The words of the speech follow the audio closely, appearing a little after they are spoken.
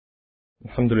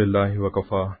الحمد لله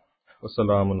وكفى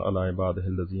وسلام على عباده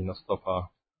الذين اصطفى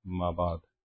ما بعد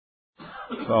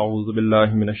فأعوذ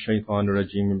بالله من الشيطان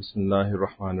الرجيم بسم الله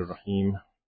الرحمن الرحيم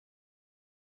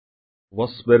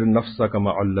واصبر نفسك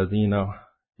مع الذين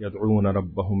يدعون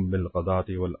ربهم بالغداة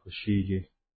والعشي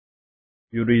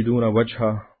يريدون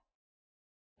وجهه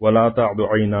ولا تعد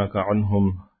عيناك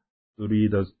عنهم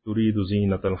تريد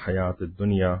زينة الحياة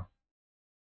الدنيا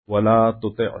ولا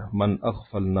تطع من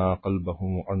أغفلنا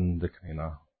قلبه عن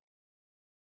ذكرنا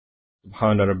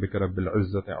سبحان ربك رب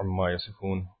العزة عما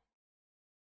يصفون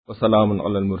وسلام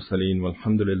على المرسلين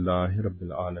والحمد لله رب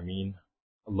العالمين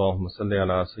اللهم صل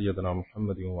على سيدنا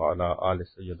محمد وعلى آل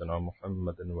سيدنا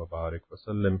محمد وبارك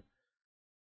وسلم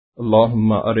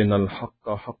اللهم أرنا الحق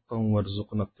حقا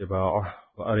وارزقنا اتباعه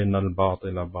وأرنا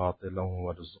الباطل باطلا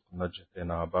وارزقنا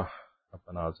اجتنابه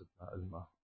ربنا زدنا علما.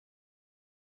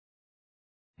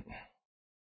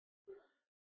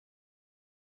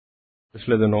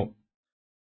 پچھلے دنوں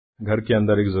گھر کے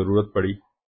اندر ایک ضرورت پڑی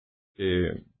کہ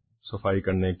صفائی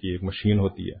کرنے کی ایک مشین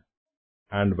ہوتی ہے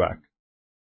ہینڈ بیگ،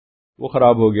 وہ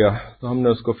خراب ہو گیا تو ہم نے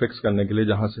اس کو فکس کرنے کے لیے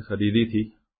جہاں سے خریدی تھی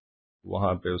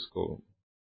وہاں پہ اس کو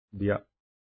دیا.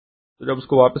 تو جب اس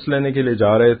کو واپس لینے کے لیے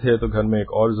جا رہے تھے تو گھر میں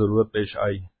ایک اور ضرورت پیش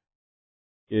آئی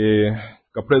کہ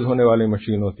کپڑے دھونے والی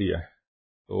مشین ہوتی ہے،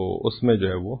 تو اس میں جو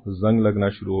ہے وہ زنگ لگنا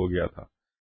شروع ہو گیا تھا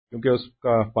کیونکہ اس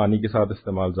کا پانی کے ساتھ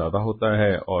استعمال زیادہ ہوتا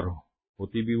ہے اور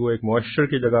ہوتی بھی وہ ایک موئسچر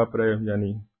کی جگہ پر ہے،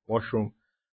 یعنی واش روم،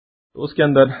 تو اس کے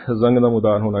اندر زنگ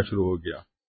نمودار ہونا شروع ہو گیا.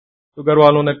 تو گھر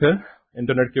والوں نے پھر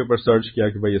انٹرنیٹ کے اوپر سرچ کیا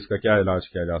کہ بھئی اس کا کیا علاج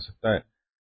کیا جا سکتا ہے.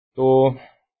 تو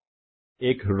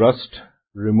ایک رسٹ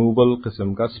ریموول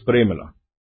قسم کا سپرے ملا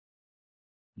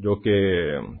جو کہ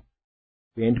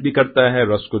پینٹ بھی کرتا ہے،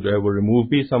 رسٹ کو جو ہے وہ ریموو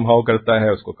بھی سم ہاؤ کرتا ہے،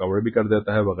 اس کو کور بھی کر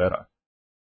دیتا ہے وغیرہ.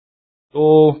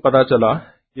 تو پتا چلا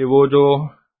کہ وہ جو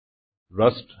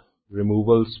رسٹ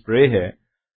ریموول سپرے ہے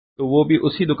تو وہ بھی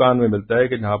اسی دکان میں ملتا ہے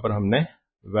کہ جہاں پر ہم نے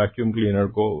ویکیوم کلینر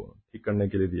کو ٹھیک کرنے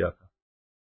کے لیے دیا تھا.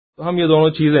 تو ہم یہ دونوں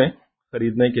چیزیں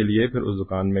خریدنے کے لیے پھر اس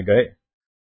دکان میں گئے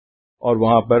اور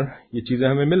وہاں پر یہ چیزیں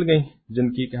ہمیں مل گئیں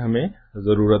جن کی کہ ہمیں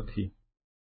ضرورت تھی.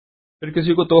 پھر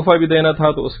کسی کو تحفہ بھی دینا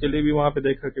تھا تو اس کے لیے بھی وہاں پہ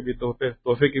دیکھا کہ بھی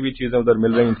تحفے کی بھی چیزیں ادھر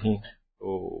مل رہی تھیں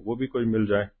تو وہ بھی کوئی مل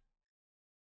جائے.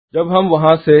 جب ہم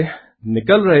وہاں سے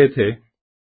نکل رہے تھے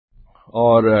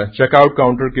اور چیک آؤٹ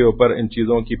کاؤنٹر کے اوپر ان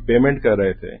چیزوں کی پیمنٹ کر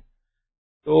رہے تھے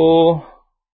تو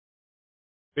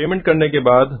پیمنٹ کرنے کے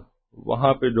بعد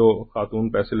وہاں پہ جو خاتون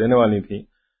پیسے لینے والی تھیں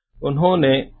انہوں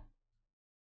نے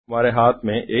ہمارے ہاتھ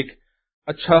میں ایک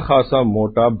اچھا خاصا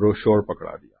موٹا بروشور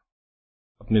پکڑا دیا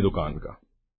اپنی دکان کا.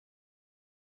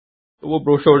 تو وہ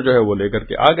بروشور جو ہے وہ لے کر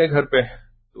کے آ گئے گھر پہ.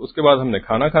 تو اس کے بعد ہم نے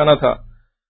کھانا کھانا تھا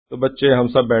تو بچے ہم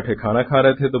سب بیٹھے کھانا کھا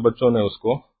رہے تھے تو بچوں نے اس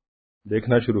کو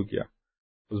دیکھنا شروع کیا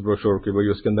اس بروشور کے، بھئی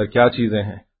اس کے اندر کیا چیزیں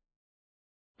ہیں.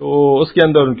 تو اس کے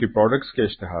اندر ان کی پروڈکٹس کے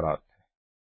اشتہارات تھے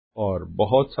اور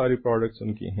بہت ساری پروڈکٹس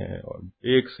ان کی ہیں اور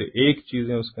ایک سے ایک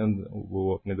چیزیں اس کے اندر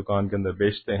وہ اپنی دکان کے اندر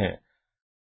بیچتے ہیں.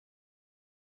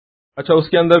 اچھا، اس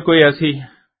کے اندر کوئی ایسی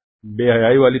بے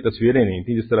حیائی والی تصویریں نہیں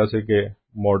تھیں جس طرح سے کہ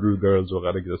ماڈل گرلز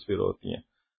وغیرہ کی تصویریں ہوتی ہیں.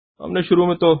 ہم نے شروع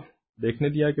میں تو دیکھنے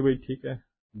دیا کہ بھئی ٹھیک ہے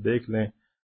دیکھ لیں،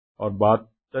 اور بات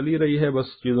چل ہی رہی ہے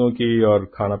بس چیزوں کی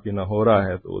اور کھانا پینا ہو رہا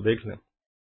ہے تو وہ دیکھ لیں.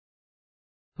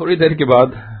 تھوڑی دیر کے بعد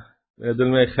میرے دل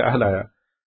میں ایک خیال آیا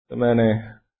تو میں نے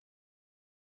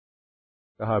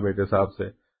کہا بیٹے صاحب سے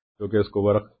جو کہ اس کو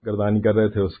ورق گردانی کر رہے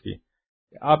تھے اس کی،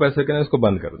 کہ آپ ایسے کریں اس کو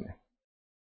بند کر دیں،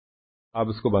 آپ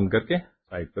اس کو بند کر کے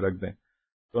سائڈ پہ رکھ دیں.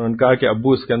 تو انہوں نے کہا کہ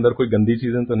ابو اس کے اندر کوئی گندی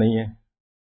چیزیں تو نہیں ہیں.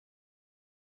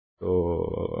 تو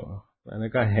میں نے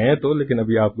کہا ہیں تو، لیکن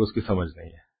ابھی آپ کو اس کی سمجھ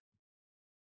نہیں ہے.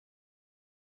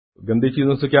 گندی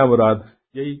چیزوں سے کیا مراد؟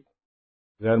 یہی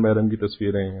غیر محرم کی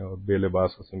تصویریں اور بے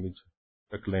لباس قسم کی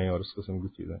شکلیں اور اس قسم کی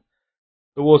چیزیں،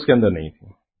 تو وہ اس کے اندر نہیں تھیں.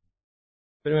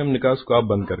 پھر میں نے کہا اس کو آپ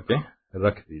بند کر کے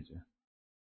رکھ دیجئے،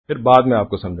 پھر بعد میں آپ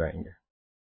کو سمجھائیں گے.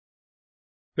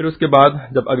 پھر اس کے بعد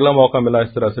جب اگلا موقع ملا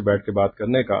اس طرح سے بیٹھ کے بات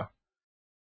کرنے کا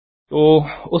تو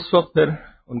اس وقت پھر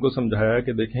ان کو سمجھایا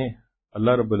کہ دیکھیں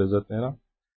اللہ رب العزت نے نا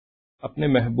اپنے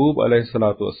محبوب علیہ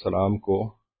الصلوۃ والسلام کو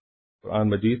قرآن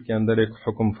مجید کے اندر ایک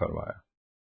حکم فرمایا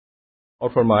اور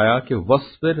فرمایا کہ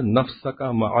وَاصْبِرْ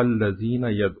نَفْسَكَ مَعَ الَّذِينَ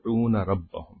يَدْعُونَ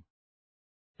رَبَّهُمْ،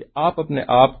 کہ آپ اپنے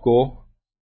آپ کو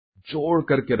جوڑ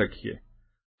کر کے رکھیے،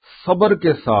 صبر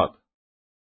کے ساتھ،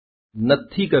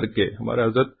 نتھی کر کے، ہمارے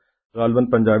حضرت غالباً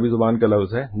پنجابی زبان کا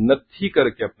لفظ ہے، نتھی کر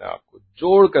کے اپنے آپ کو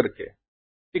جوڑ کر کے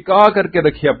ٹکا کر کے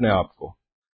رکھیے اپنے آپ کو،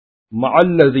 مع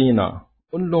الذین،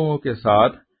 ان لوگوں کے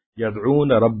ساتھ،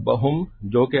 یدعون ربہم،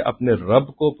 جو کہ اپنے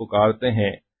رب کو پکارتے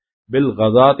ہیں،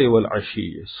 بالغداۃ والعشی،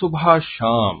 صبح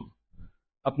شام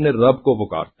اپنے رب کو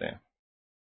پکارتے ہیں،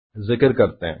 ذکر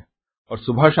کرتے ہیں اور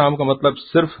صبح شام کا مطلب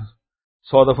صرف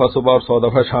 100 دفعہ صبح اور 100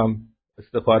 دفعہ شام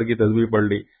استغفار کی تسبیح پڑھ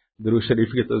لی، درود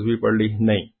شریف کی تسبیح پڑھ لی،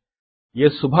 نہیں. یہ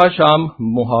صبح شام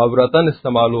محاورتاً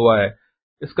استعمال ہوا ہے.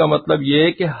 اس کا مطلب یہ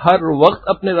ہے کہ ہر وقت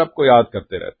اپنے رب کو یاد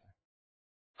کرتے رہتے ہیں،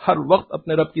 ہر وقت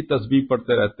اپنے رب کی تسبیح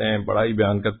پڑھتے رہتے ہیں، بڑائی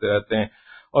بیان کرتے رہتے ہیں،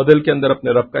 اور دل کے اندر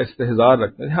اپنے رب کا استحضار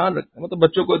رکھتے ہیں، دھیان رکھتے ہیں. مطلب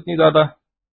بچوں کو اتنی زیادہ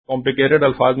کمپلیکیٹڈ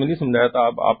الفاظ میں نہیں سمجھایا تھا.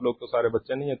 اب آپ لوگ تو سارے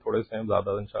بچے نہیں ہیں، تھوڑے سے ہیں،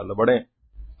 زیادہ انشاءاللہ بڑے ہیں.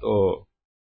 تو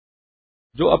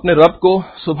جو اپنے رب کو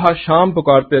صبح شام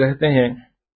پکارتے رہتے ہیں،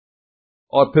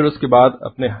 اور پھر اس کے بعد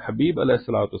اپنے حبیب علیہ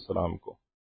الصلوۃ والسلام کو،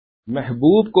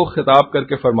 محبوب کو خطاب کر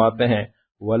کے فرماتے ہیں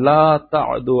وَلَا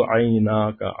تَعْدُ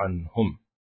عَيْنَاكَ عَنْهُمْ،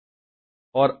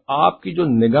 اور آپ کی جو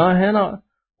نگاہ ہے نا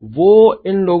وہ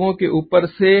ان لوگوں کے اوپر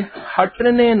سے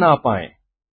ہٹنے نہ پائیں،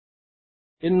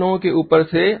 ان لوگوں کے اوپر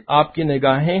سے آپ کی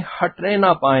نگاہیں ہٹنے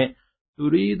نہ پائیں.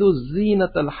 ترید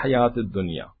زینت الحیات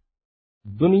الدنیا،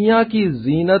 دنیا کی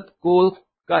زینت کو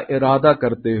کا ارادہ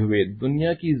کرتے ہوئے،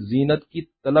 دنیا کی زینت کی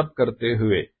طلب کرتے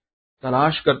ہوئے،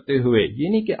 تلاش کرتے ہوئے. یہ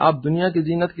نہیں کہ آپ دنیا کی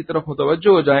زینت کی طرف متوجہ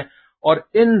ہو جائیں اور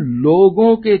ان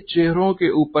لوگوں کے چہروں کے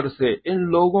اوپر سے، ان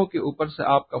لوگوں کے اوپر سے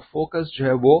آپ کا فوکس جو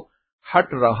ہے وہ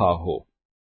ہٹ رہا ہو.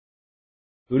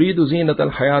 ترید زینت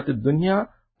الحیات الدنیا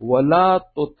ولا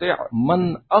تطع من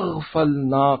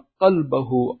اغفلنا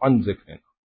قلبه عن ذکرنا،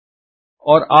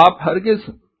 اور آپ ہرگز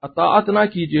اطاعت نہ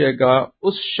کیجیے گا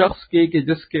اس شخص کے کہ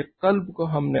جس کے قلب کو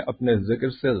ہم نے اپنے ذکر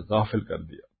سے غافل کر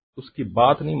دیا. اس کی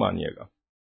بات نہیں مانیے گا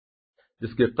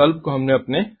جس کے قلب کو ہم نے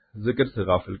اپنے ذکر سے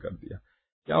غافل کر دیا.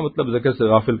 کیا مطلب ذکر سے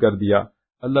غافل کر دیا؟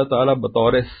 اللہ تعالیٰ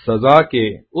بطور سزا کے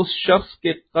اس شخص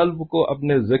کے قلب کو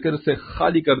اپنے ذکر سے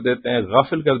خالی کر دیتے ہیں،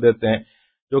 غافل کر دیتے ہیں،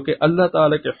 جو کہ اللہ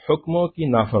تعالیٰ کے حکموں کی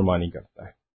نافرمانی کرتا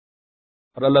ہے.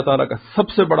 اور اللہ تعالیٰ کا سب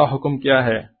سے بڑا حکم کیا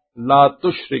ہے؟ لا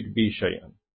تشرک بی شیئا،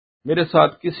 میرے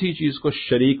ساتھ کسی چیز کو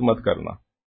شریک مت کرنا.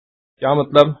 کیا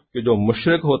مطلب؟ کہ جو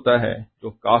مشرک ہوتا ہے، جو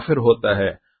کافر ہوتا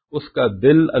ہے، اس کا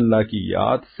دل اللہ کی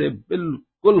یاد سے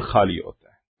بالکل خالی ہوتا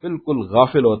ہے، بالکل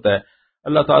غافل ہوتا ہے.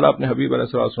 اللہ تعالیٰ اپنے حبیب علیہ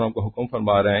الصلوۃ والسلام کو حکم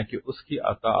فرما رہے ہیں کہ اس کی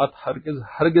اطاعت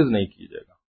ہرگز نہیں کیجیے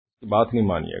گا، اس کی بات نہیں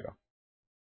مانیے گا.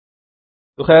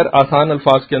 تو خیر آسان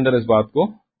الفاظ کے اندر اس بات کو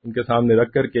ان کے سامنے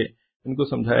رکھ کر کے ان کو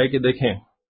سمجھایا کہ دیکھیں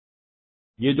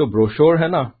یہ جو بروشور ہے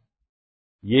نا،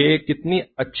 یہ کتنی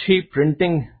اچھی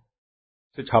پرنٹنگ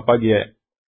سے چھاپا گیا ہے،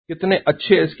 کتنے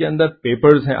اچھے اس کے اندر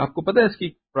پیپرز ہیں. آپ کو پتہ ہے اس کی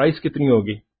پرائس کتنی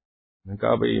ہوگی؟ میں نے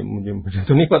کہا بھئی مجھے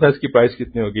تو نہیں پتا اس کی پرائس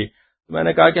کتنی ہوگی. تو میں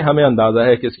نے کہا کہ ہمیں اندازہ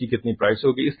ہے کہ اس کی کتنی پرائس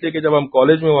ہوگی، اس لیے کہ جب ہم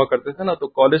کالج میں ہوا کرتے تھے نا تو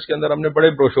کالج کے اندر ہم نے بڑے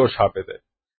بروشور چھاپے تھے.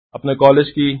 اپنے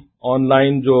کالج کی آن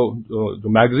لائن جو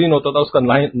میگزین ہوتا تھا اس کا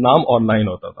نام آن لائن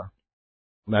ہوتا تھا،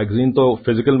 میگزین تو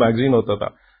فزیکل میگزین ہوتا تھا.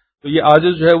 تو یہ آج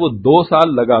جو ہے وہ 2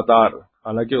 سال لگاتار،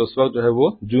 حالانکہ اس وقت جو ہے وہ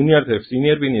جونیئر تھے،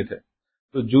 سینئر بھی نہیں تھے،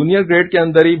 تو جونیئر گریڈ کے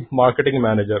اندر ہی مارکیٹنگ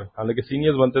مینیجر، حالانکہ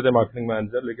سینئرز بنتے تھے مارکیٹنگ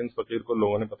مینیجر، لیکن اس فقیر کو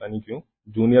لوگوں نے پتہ نہیں کیوں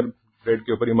جونیئر گریڈ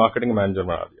کے اوپر ہی مارکیٹنگ مینیجر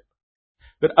بنا دیا.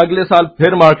 پھر اگلے سال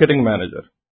پھر مارکیٹنگ مینیجر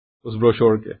اس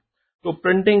بروشور کے. تو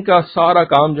پرنٹنگ کا سارا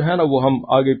کام جو ہے نا وہ ہم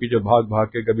آگے پیچھے بھاگ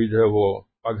کے، کبھی جو ہے وہ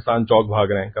پاکستان چوک بھاگ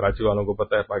رہے ہیں، کراچی والوں کو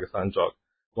پتہ ہے پاکستان چوک،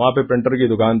 وہاں پہ پرنٹر کی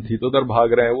دکان تھی تو ادھر بھاگ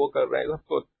رہے ہیں، وہ کر رہے ہیں سب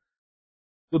کو.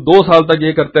 تو 2 سال تک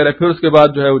یہ کرتے رہے. پھر اس کے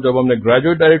بعد جو ہے جب ہم نے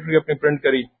گریجویٹ ڈائریکٹری اپنی پرنٹ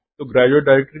کری تو گریجویٹ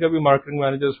ڈائریکٹری کا بھی مارکیٹنگ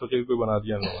مینیجر فقیر کو بنا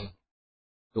دیا انہوں نے.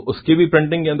 تو اس کی بھی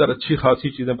پرنٹنگ کے اندر اچھی خاصی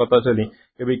چیزیں پتہ چلی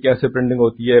کہ بھئی کیسے پرنٹنگ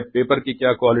ہوتی ہے، پیپر کی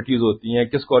کیا کوالٹیز ہوتی ہیں،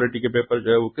 کس کوالٹی کے پیپر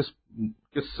جو ہے وہ کس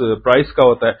پرائس کا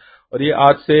ہوتا ہے. اور یہ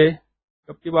آج سے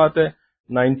کب کی بات ہے؟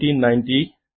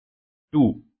 1992،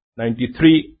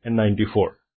 93 اور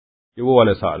 94، یہ وہ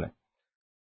والے سال ہیں.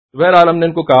 بہرحال ہم نے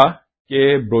ان کو کہا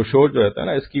کہ بروشور جو رہتا ہے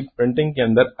نا اس کی پرنٹنگ کے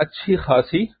اندر اچھی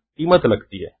خاصی قیمت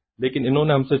لگتی ہے، لیکن انہوں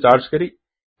نے ہم سے چارج کری،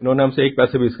 انہوں نے ہم سے 1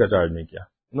 پیسے بھی اس کا چارج نہیں کیا،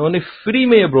 انہوں نے فری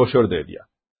میں یہ بروشور دے دیا.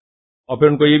 اور پھر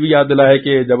ان کو یہ بھی یاد دلایا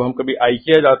کہ جب ہم کبھی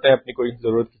آئیکیا جاتے ہیں اپنی کوئی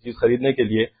ضرورت کی چیز خریدنے کے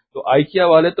لیے تو آئیکیا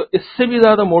والے تو اس سے بھی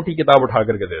زیادہ موٹی کتاب اٹھا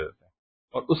کر کے دے دیتے ہیں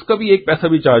اور اس کا بھی 1 پیسہ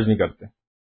بھی چارج نہیں کرتے.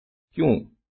 کیوں؟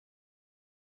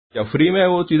 کیا فری میں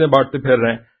وہ چیزیں بانٹتے پھر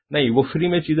رہے ہیں؟ نہیں، وہ فری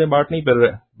میں چیزیں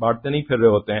بانٹتے نہیں پھر رہے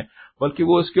ہوتے ہیں، بلکہ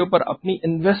وہ اس کے اوپر اپنی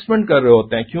انویسٹمنٹ کر رہے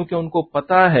ہوتے ہیں، کیونکہ ان کو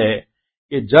پتا ہے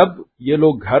کہ جب یہ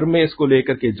لوگ گھر میں اس کو لے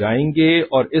کر کے جائیں گے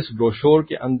اور اس بروشور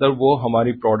کے اندر وہ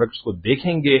ہماری پروڈکٹس کو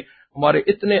دیکھیں گے، ہمارے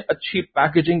اتنے اچھی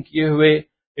پیکیجنگ کیے ہوئے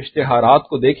اشتہارات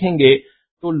کو دیکھیں گے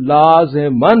تو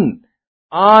لازماً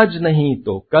آج نہیں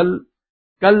تو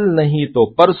کل نہیں تو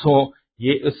پرسوں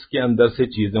یہ اس کے اندر سے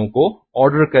چیزوں کو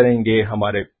آرڈر کریں گے،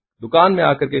 ہمارے دکان میں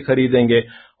آ کر کے خریدیں گے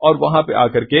اور وہاں پہ آ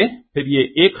کر کے پھر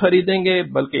یہ 1 خریدیں گے،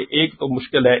 بلکہ 1 تو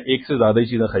مشکل ہے، 1 سے زیادہ ہی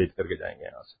چیزیں خرید کر کے جائیں گے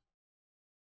یہاں سے.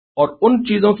 اور ان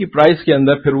چیزوں کی پرائس کے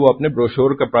اندر پھر وہ اپنے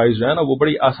بروشور کا پرائس جو ہے نا وہ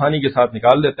بڑی آسانی کے ساتھ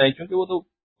نکال دیتے ہیں، کیونکہ وہ تو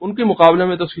ان کے مقابلے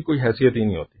میں تو اس کی کوئی حیثیت ہی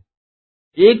نہیں ہوتی.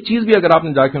 ایک چیز بھی اگر آپ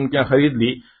نے جا کے ان کے یہاں خرید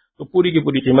لی تو پوری کی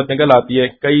پوری قیمت نکل آتی ہے،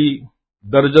 کئی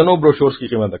درجنوں بروشورز کی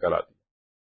قیمت نکل آتی ہے۔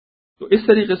 تو اس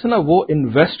طریقے سے نا وہ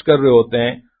انویسٹ کر رہے ہوتے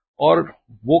ہیں، اور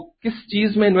وہ کس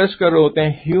چیز میں انویسٹ کر رہے ہوتے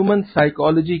ہیں؟ ہیومن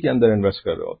سائیکالوجی کے اندر انویسٹ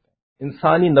کر رہے ہوتے ہیں،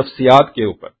 انسانی نفسیات کے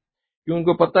اوپر، کیوں ان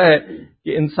کو پتہ ہے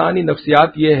کہ انسانی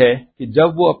نفسیات یہ ہے کہ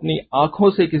جب وہ اپنی آنکھوں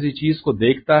سے کسی چیز کو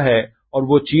دیکھتا ہے اور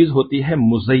وہ چیز ہوتی ہے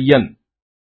مزین،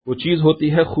 وہ چیز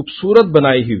ہوتی ہے خوبصورت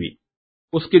بنائی ہوئی،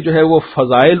 اس کے جو ہے وہ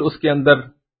فضائل اس کے اندر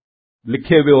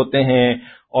لکھے ہوئے ہوتے ہیں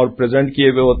اور پریزنٹ کیے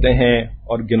ہوئے ہوتے ہیں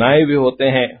اور گنائے ہوئے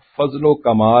ہوتے ہیں، فضل و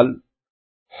کمال،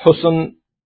 حسن،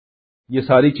 یہ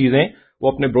ساری چیزیں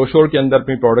وہ اپنے بروشور کے اندر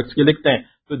اپنی پروڈکٹس کے لکھتے ہیں۔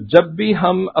 تو جب بھی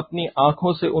ہم اپنی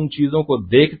آنکھوں سے ان چیزوں کو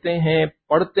دیکھتے ہیں،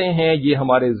 پڑھتے ہیں، یہ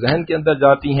ہمارے ذہن کے اندر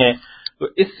جاتی ہیں، تو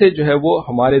اس سے جو ہے وہ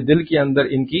ہمارے دل کے اندر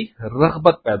ان کی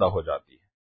رغبت پیدا ہو جاتی ہے۔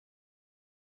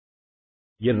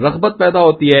 یہ رغبت پیدا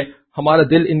ہوتی ہے، ہمارا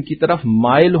دل ان کی طرف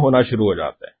مائل ہونا شروع ہو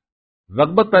جاتا ہے۔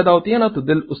 رغبت پیدا ہوتی ہے نا تو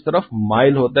دل اس طرف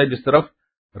مائل ہوتا ہے جس طرف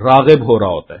راغب ہو رہا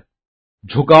ہوتا ہے،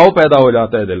 جھکاؤ پیدا ہو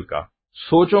جاتا ہے، دل کا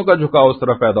سوچوں کا جھکاؤ اس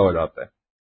طرف پیدا ہو جاتا ہے۔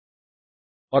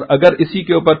 اور اگر اسی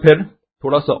کے اوپر پھر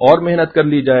تھوڑا سا اور محنت کر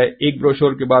لی جائے، ایک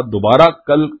بروشور کے بعد دوبارہ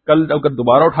کل اگر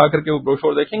دوبارہ اٹھا کر کے وہ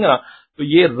بروشور دیکھیں گے نا، تو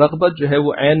یہ رغبت جو ہے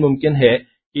وہ عین ممکن ہے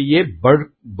کہ یہ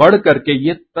بڑھ کر کے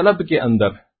یہ طلب کے اندر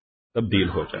تبدیل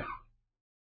ہو جائے۔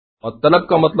 اور طلب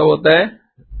کا مطلب ہوتا ہے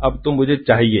اب تو مجھے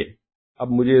چاہیے،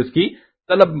 اب مجھے اس کی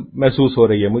طلب محسوس ہو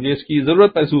رہی ہے، مجھے اس کی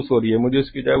ضرورت محسوس ہو رہی ہے، مجھے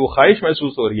اس کی جو ہے وہ خواہش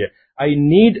محسوس ہو رہی ہے۔ I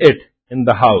need it in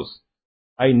the house,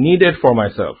 I need it for my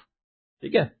self,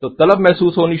 ٹھیک ہے؟ تو طلب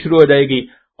محسوس ہونی شروع ہو جائے گی،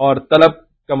 اور طلب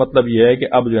کا مطلب یہ ہے کہ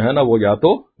اب جو ہے نا وہ یا تو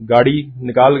گاڑی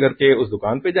نکال کر کے اس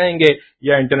دکان پہ جائیں گے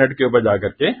یا انٹرنیٹ کے اوپر جا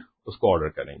کر کے اس کو آرڈر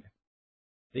کریں گے،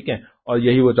 ٹھیک ہے؟ اور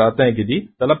یہی وہ چاہتے ہیں کہ جی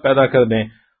طلب پیدا کر دیں،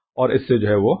 اور اس سے جو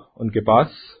ہے وہ ان کے پاس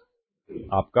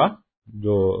آپ کا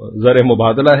جو زر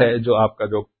مبادلہ ہے، جو آپ کا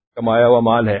جو کمایا ہوا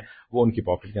مال ہے، وہ ان کی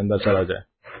پاکٹ کے اندر چلا جائے۔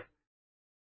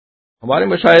 ہمارے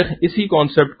مشائخ اسی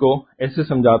کانسیپٹ کو ایسے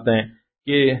سمجھاتے ہیں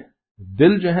کہ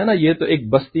دل جو ہے نا یہ تو ایک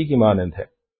بستی کی مانند ہے،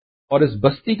 اور اس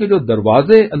بستی کے جو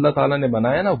دروازے اللہ تعالیٰ نے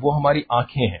بنائے نا وہ ہماری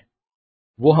آنکھیں ہیں،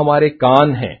 وہ ہمارے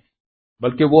کان ہیں،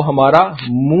 بلکہ وہ ہمارا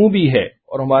منہ بھی ہے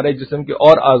اور ہمارے جسم کے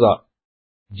اور اعضاء،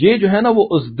 یہ جو ہے نا وہ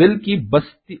اس دل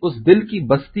کی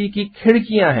بستی کی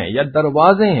کھڑکیاں ہیں یا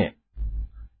دروازے ہیں۔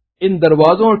 ان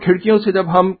دروازوں اور کھڑکیوں سے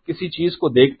جب ہم کسی چیز کو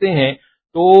دیکھتے ہیں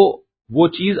تو وہ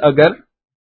چیز اگر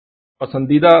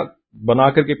پسندیدہ بنا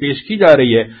کر کے پیش کی جا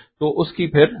رہی ہے تو اس کی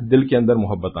پھر دل کے اندر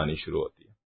محبت آنی شروع ہوتی ہے،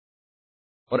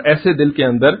 اور ایسے دل کے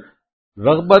اندر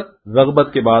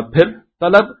رغبت کے بعد پھر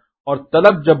طلب، اور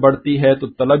طلب جب بڑھتی ہے تو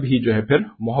طلب ہی جو ہے پھر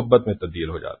محبت میں تبدیل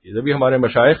ہو جاتی ہے۔ جبھی ہمارے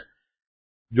مشائخ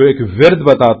جو ایک ورد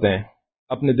بتاتے ہیں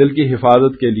اپنے دل کی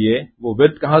حفاظت کے لیے، وہ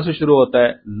ورد کہاں سے شروع ہوتا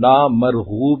ہے؟ لا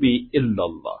مرغوبی الا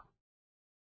اللہ،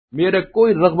 میرے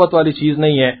کوئی رغبت والی چیز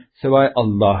نہیں ہے سوائے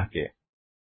اللہ کے۔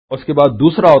 اس کے بعد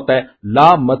دوسرا ہوتا ہے لا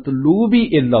مطلوبی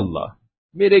الا اللہ،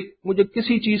 مجھے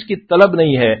کسی چیز کی طلب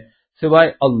نہیں ہے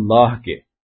سوائے اللہ کے۔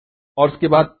 اور اس کے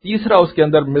بعد تیسرا اس کے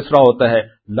اندر مصرع ہوتا ہے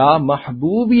لا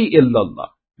محبوبی الا اللہ،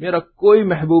 میرا کوئی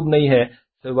محبوب نہیں ہے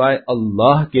سوائے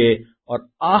اللہ کے۔ اور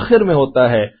آخر میں ہوتا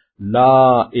ہے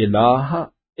لا الہ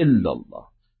الا اللہ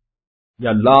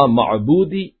یا لا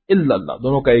معبودی الا اللہ،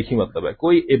 دونوں کا ایک ہی مطلب ہے،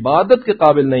 کوئی عبادت کے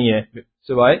قابل نہیں ہے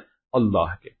سوائے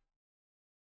اللہ کے۔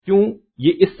 کیوں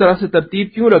یہ اس طرح سے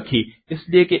ترتیب کیوں رکھی؟ اس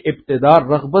لیے کہ ابتدا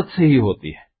رغبت سے ہی ہوتی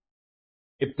ہے،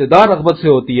 ابتدا رغبت سے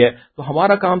ہوتی ہے، تو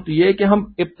ہمارا کام تو یہ ہے کہ ہم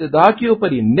ابتدا کے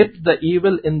اوپر ہی نپ دا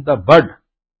ایول ان دا بڈ،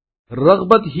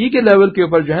 رغبت ہی کے لیول کے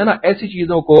اوپر جو ہے نا ایسی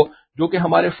چیزوں کو جو کہ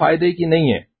ہمارے فائدے کی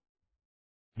نہیں ہے،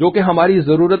 جو کہ ہماری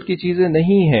ضرورت کی چیزیں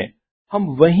نہیں ہیں، ہم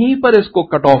وہیں پر اس کو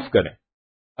کٹ آف کریں۔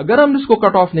 اگر ہم نے اس کو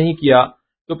کٹ آف نہیں کیا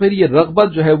تو پھر یہ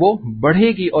رغبت جو ہے وہ بڑھے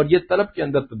گی اور یہ طلب کے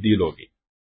اندر تبدیل ہوگی۔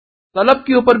 طلب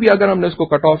کے اوپر بھی اگر ہم نے اس کو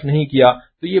کٹ آف نہیں کیا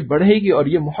تو یہ بڑھے گی اور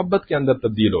یہ محبت کے اندر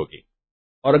تبدیل ہوگی۔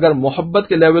 اور اگر محبت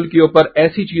کے لیول کے اوپر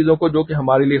ایسی چیزوں کو جو کہ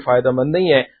ہمارے لیے فائدہ مند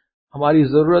نہیں ہے، ہماری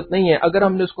ضرورت نہیں ہے، اگر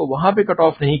ہم نے اس کو وہاں پہ کٹ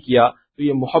آف نہیں کیا تو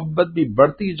یہ محبت بھی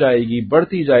بڑھتی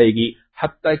جائے گی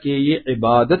حتیٰ کہ یہ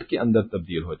عبادت کے اندر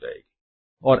تبدیل ہو جائے گی۔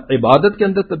 اور عبادت کے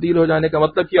اندر تبدیل ہو جانے کا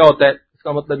مطلب کیا ہوتا ہے؟ اس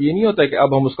کا مطلب یہ نہیں ہوتا ہے کہ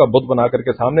اب ہم اس کا بت بنا کر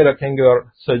کے سامنے رکھیں گے اور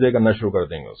سجدے کرنا شروع کر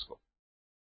دیں گے اس کو۔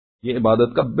 یہ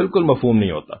عبادت کا بالکل مفہوم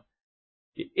نہیں ہوتا،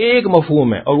 یہ ایک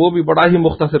مفہوم ہے اور وہ بھی بڑا ہی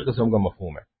مختصر قسم کا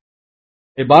مفہوم ہے۔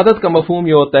 عبادت کا مفہوم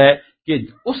یہ ہوتا ہے کہ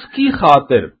اس کی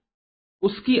خاطر،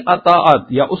 اس کی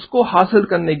اطاعت یا اس کو حاصل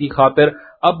کرنے کی خاطر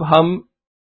اب ہم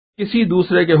کسی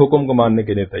دوسرے کے حکم کو ماننے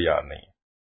کے لیے تیار نہیں ہیں،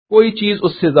 کوئی چیز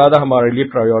اس سے زیادہ ہمارے لیے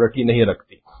پرائیورٹی نہیں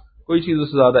رکھتی، کوئی چیز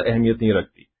اس سے زیادہ اہمیت نہیں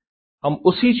رکھتی، ہم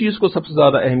اسی چیز کو سب سے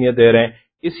زیادہ اہمیت دے رہے ہیں،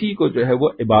 اسی کو جو ہے وہ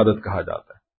عبادت کہا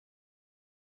جاتا ہے۔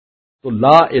 تو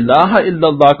لا الہ الا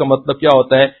اللہ کا مطلب کیا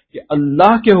ہوتا ہے کہ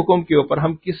اللہ کے حکم کے اوپر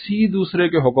ہم کسی دوسرے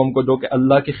کے حکم کو جو کہ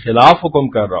اللہ کے خلاف حکم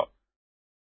کر رہا ہو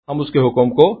ہم اس کے حکم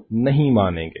کو نہیں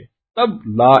مانیں گے، تب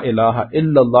لا الہ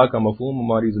الا اللہ کا مفہوم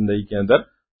ہماری زندگی کے اندر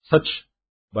سچ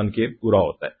بن کے پورا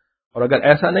ہوتا ہے۔ اور اگر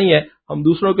ایسا نہیں ہے، ہم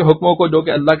دوسروں کے حکموں کو جو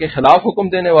کہ اللہ کے خلاف حکم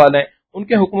دینے والے ہیں ان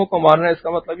کے حکموں کو مان رہے ہیں، اس کا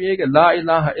مطلب یہ ہے کہ لا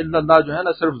الہ الا اللہ جو ہے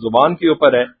نا صرف زبان کے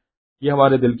اوپر ہے، یہ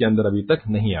ہمارے دل کے اندر ابھی تک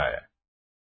نہیں آیا ہے۔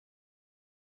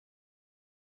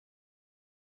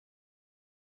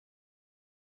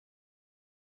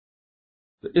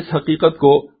 تو اس حقیقت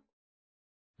کو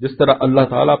جس طرح اللہ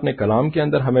تعالیٰ اپنے کلام کے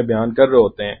اندر ہمیں بیان کر رہے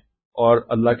ہوتے ہیں اور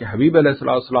اللہ کے حبیب علیہ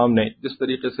السلام نے جس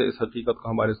طریقے سے اس حقیقت کو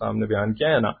ہمارے سامنے بیان کیا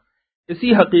ہے نا،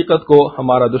 اسی حقیقت کو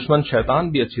ہمارا دشمن شیطان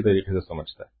بھی اچھی طریقے سے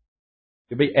سمجھتا ہے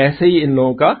کہ بھئی ایسے ہی ان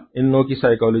لوگوں کی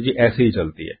سائیکالوجی ایسے ہی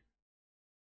چلتی ہے۔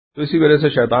 تو اسی وجہ سے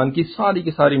شیطان کی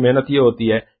ساری محنت یہ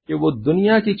ہوتی ہے کہ وہ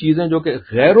دنیا کی چیزیں جو کہ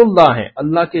غیر اللہ ہیں،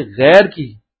 اللہ کے غیر کی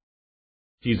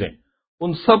چیزیں،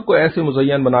 ان سب کو ایسے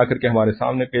مزین بنا کر کے ہمارے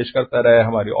سامنے پیش کرتا رہے،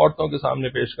 ہماری عورتوں کے سامنے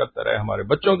پیش کرتا رہے، ہمارے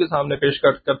بچوں کے سامنے پیش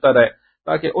کرتا رہے،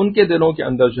 تاکہ ان کے دلوں کے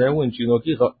اندر جو ہے وہ ان چیزوں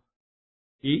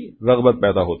کی رغبت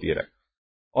پیدا ہوتی رہے،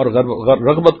 اور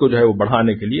رغبت کو جو ہے وہ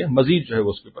بڑھانے کے لیے مزید جو ہے وہ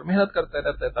اس کے اوپر محنت کرتے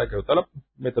رہتے ہیں تاکہ وہ طلب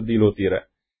میں تبدیل ہوتی رہے۔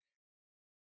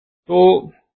 تو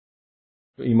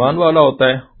جو ایمان والا ہوتا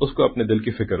ہے اس کو اپنے دل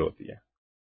کی فکر ہوتی ہے،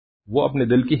 وہ اپنے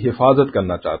دل کی حفاظت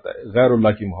کرنا چاہتا ہے غیر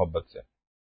اللہ کی محبت سے،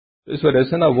 تو اس وجہ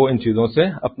سے نا وہ ان چیزوں سے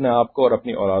اپنے آپ کو اور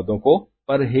اپنی اولادوں کو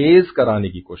پرہیز کرانے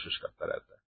کی کوشش کرتا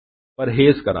رہتا ہے،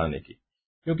 پرہیز کرانے کی،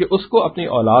 کیونکہ اس کو اپنی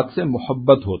اولاد سے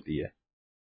محبت ہوتی ہے،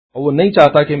 اور وہ نہیں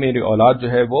چاہتا کہ میری اولاد جو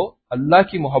ہے وہ اللہ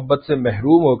کی محبت سے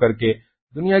محروم ہو کر کے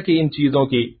دنیا کی ان چیزوں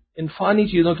کی، ان فانی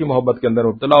چیزوں کی محبت کے اندر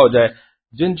مبتلا ہو جائے،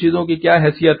 جن چیزوں کی کیا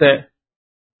حیثیت ہے،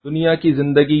 دنیا کی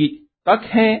زندگی تک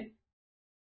ہیں،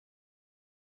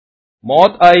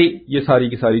 موت آئی یہ ساری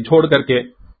کی ساری چھوڑ کر کے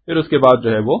پھر اس کے بعد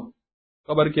جو ہے وہ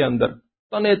قبر کے اندر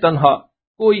تنے تنہا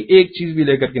کوئی ایک چیز بھی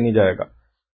لے کر کے نہیں جائے گا۔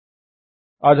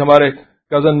 آج ہمارے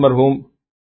کزن مرحوم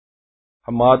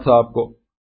حماد صاحب کو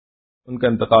ان کا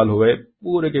انتقال ہوئے،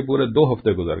 پورے کے پورے 2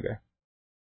 ہفتے گزر گئے،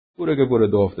 پورے کے پورے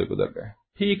 2 ہفتے گزر گئے،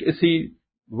 ٹھیک اسی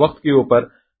وقت کے اوپر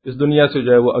اس دنیا سے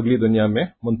جو ہے وہ اگلی دنیا میں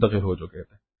منتقل ہو چکے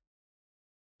تھے۔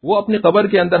 وہ اپنی قبر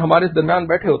کے اندر ہمارے درمیان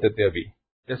بیٹھے ہوتے تھے، ابھی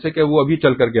جیسے کہ وہ ابھی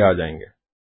چل کر کے آ جائیں گے،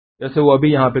 جیسے وہ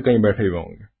ابھی یہاں پہ کہیں بیٹھے ہوئے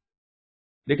ہوں گے،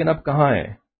 لیکن اب کہاں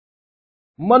ہیں؟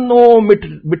 منو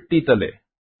مٹی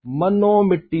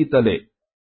تلے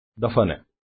دفن ہے،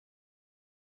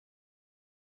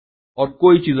 اور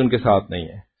کوئی چیز ان کے ساتھ نہیں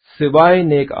ہے سوائے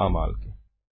نیک اعمال کی،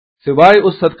 سوائے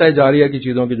اس صدقہ جاریہ کی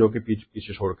چیزوں کی جو کہ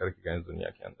پیچھے چھوڑ کر کے گئے دنیا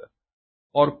کے اندر،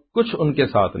 اور کچھ ان کے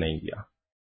ساتھ نہیں گیا،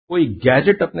 کوئی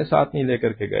گیجٹ اپنے ساتھ نہیں لے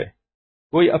کر کے گئے،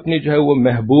 کوئی اپنی جو ہے وہ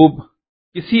محبوب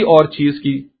کسی اور چیز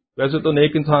کی، ویسے تو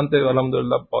نیک انسان تھے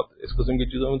الحمدللہ، بہت اس قسم کی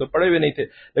چیزوں میں تو پڑے ہوئے نہیں تھے،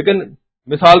 لیکن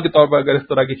مثال کے طور پر اگر اس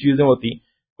طرح کی چیزیں ہوتی،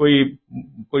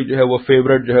 کوئی جو ہے وہ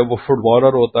فیورٹ جو ہے وہ فٹ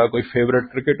بالر ہوتا، کوئی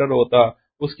فیورٹ کرکٹر ہوتا،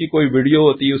 اس کی کوئی ویڈیو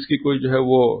ہوتی، اس کی کوئی جو ہے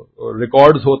وہ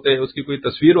ریکارڈز ہوتے، اس کی کوئی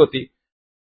تصویر ہوتی،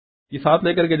 یہ ساتھ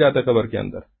لے کر کے جاتے قبر کے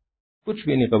اندر؟ کچھ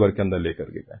بھی نہیں قبر کے اندر لے کر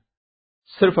کے گئے،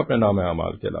 صرف اپنے نام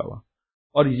اعمال کے علاوہ۔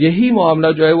 اور یہی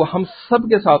معاملہ جو ہے وہ ہم سب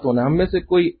کے ساتھ ہونا ہے، ہم میں سے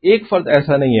کوئی ایک فرد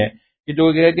ایسا نہیں ہے کہ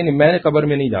جو کہے کہ نہیں میں نے قبر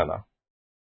میں نہیں جانا،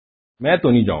 میں تو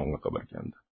نہیں جاؤں گا قبر کے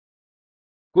اندر،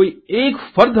 کوئی ایک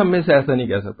فرد ہم میں سے ایسا نہیں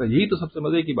کہہ سکتا۔ یہی تو سب سے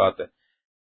مزے کی بات ہے،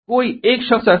 کوئی ایک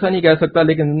شخص ایسا نہیں کہہ سکتا،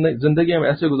 لیکن زندگی ہم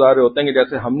ایسے گزارے ہوتے ہیں کہ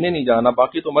جیسے ہم نے نہیں جانا،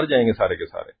 باقی تو مر جائیں گے سارے کے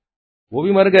سارے، وہ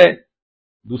بھی مر گئے،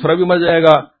 دوسرا بھی مر جائے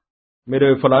گا،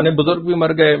 میرے فلانے بزرگ بھی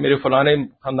مر گئے، میرے فلانے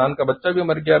خاندان کا بچہ بھی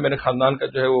مر گیا، میرے خاندان کا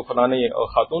جو ہے وہ فلانے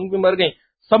خاتون بھی مر گئیں،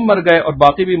 سب مر گئے، اور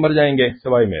باقی بھی مر جائیں گے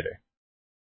سوائے میرے،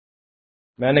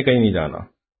 میں نے کہیں نہیں جانا،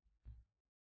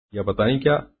 یا پتہ نہیں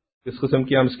کیا کس قسم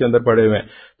کی ہم اس کے اندر پڑے ہوئے ہیں۔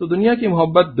 تو دنیا کی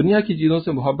محبت، دنیا کی چیزوں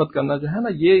سے محبت کرنا جو ہے نا،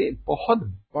 یہ بہت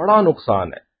بڑا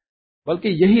نقصان ہے، بلکہ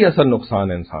یہی اصل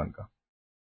نقصان ہے انسان کا۔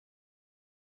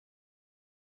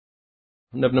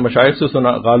 ہم نے اپنے مشائخ سے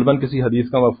سنا، غالباً کسی حدیث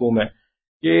کا مفہوم ہے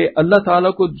کہ اللہ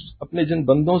تعالیٰ کو اپنے جن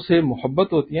بندوں سے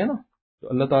محبت ہوتی ہے نا، جو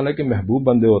اللہ تعالیٰ کے محبوب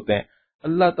بندے ہوتے ہیں،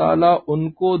 اللہ تعالیٰ ان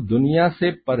کو دنیا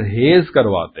سے پرہیز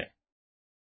کرواتے ہیں،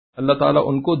 اللہ تعالیٰ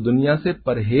ان کو دنیا سے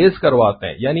پرہیز کرواتے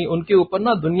ہیں، یعنی ان کے اوپر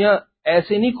نا دنیا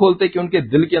ایسے نہیں کھولتے کہ ان کے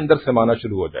دل کے اندر سمانا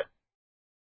شروع ہو جائے،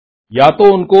 یا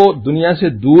تو ان کو دنیا سے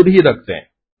دور ہی رکھتے ہیں،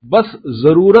 بس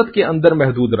ضرورت کے اندر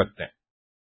محدود رکھتے ہیں،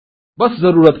 بس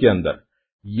ضرورت کے اندر،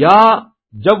 یا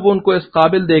جب وہ ان کو اس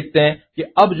قابل دیکھتے ہیں کہ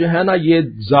اب جو ہے نا یہ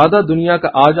زیادہ دنیا کا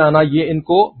آ جانا یہ ان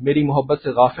کو میری محبت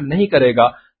سے غافل نہیں کرے گا،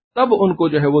 تب ان کو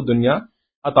جو ہے وہ دنیا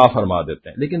عطا فرما دیتے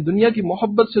ہیں، لیکن دنیا کی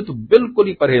محبت سے تو بالکل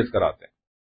ہی پرہیز کراتے ہیں۔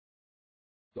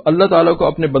 تو اللہ تعالیٰ کو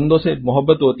اپنے بندوں سے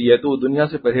محبت ہوتی ہے تو وہ دنیا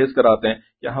سے پرہیز کراتے ہیں.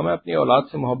 کیا ہمیں اپنی اولاد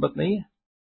سے محبت نہیں ہے؟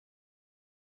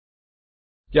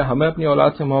 کیا ہمیں اپنی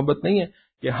اولاد سے محبت نہیں ہے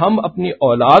کہ ہم اپنی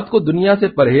اولاد کو دنیا سے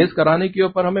پرہیز کرانے کے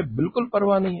اوپر ہمیں بالکل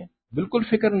پرواہ نہیں ہے، بالکل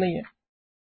فکر نہیں ہے.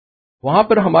 وہاں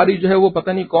پر ہماری جو ہے وہ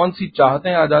پتہ نہیں کون سی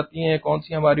چاہتیں آ جاتی ہیں، کون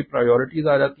سی ہماری پرائیورٹیز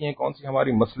آ جاتی ہیں، کون سی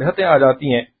ہماری مصلحتیں آ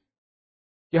جاتی ہیں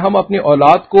کہ ہم اپنی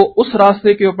اولاد کو اس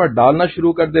راستے کے اوپر ڈالنا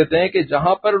شروع کر دیتے ہیں کہ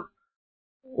جہاں پر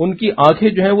ان کی آنکھیں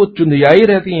جو ہیں وہ چندیائی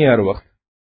رہتی ہیں ہر وقت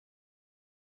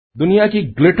دنیا کی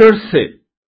گلٹر سے،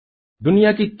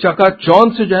 دنیا کی چکا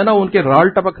چوند سے جو ہے نا ان کے رال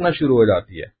ٹپکنا شروع ہو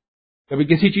جاتی ہے. کبھی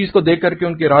کسی چیز کو دیکھ کر کے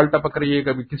ان کی رال ٹپک رہی ہے،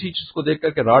 کبھی کسی چیز کو دیکھ کر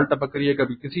کے رال ٹپک رہی ہے،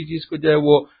 کبھی کسی چیز کو جو ہے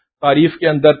وہ تعریف کے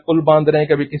اندر پل باندھ رہے ہیں،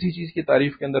 کبھی کسی چیز کی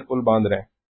تعریف کے اندر پل باندھ رہے ہیں.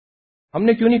 ہم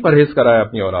نے کیوں نہیں پرہیز کرایا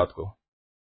اپنی اولاد کو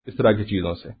اس طرح کی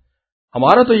چیزوں سے؟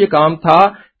 ہمارا تو یہ کام تھا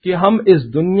کہ ہم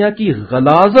اس دنیا کی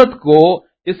غلاظت کو،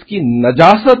 اس کی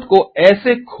نجاست کو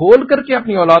ایسے کھول کر کے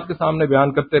اپنی اولاد کے سامنے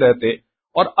بیان کرتے رہتے،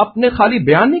 اور اپنے خالی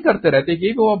بیان نہیں کرتے رہتے کہ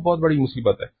یہ بھی بہت بڑی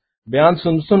مصیبت ہے. بیان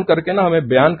سن سن کر کے نا ہمیں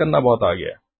بیان کرنا بہت آ گیا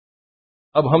ہے.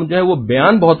 اب ہم جو ہے وہ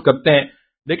بیان بہت کرتے ہیں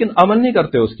لیکن عمل نہیں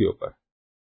کرتے اس کے اوپر.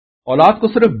 اولاد کو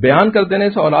صرف بیان کر دینے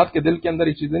سے اولاد کے دل کے اندر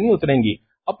یہ چیزیں نہیں اتریں گی.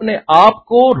 اپنے آپ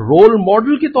کو رول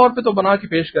ماڈل کے طور پہ تو بنا کے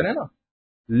پیش کریں نا،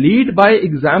 لیڈ بائی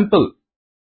ایگزامپل.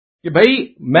 کہ بھائی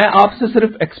میں آپ سے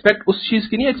صرف اس چیز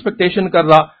کی نہیں ایکسپیکٹیشن کر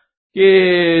رہا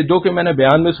کہ جو کہ میں نے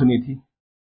بیان میں سنی تھی،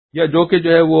 یا جو کہ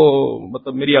جو ہے وہ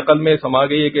مطلب میری عقل میں سما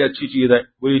گئی ہے کہ اچھی چیز ہے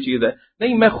بری چیز ہے.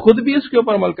 نہیں، میں خود بھی اس کے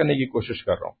اوپر عمل کرنے کی کوشش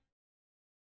کر رہا ہوں.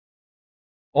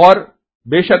 اور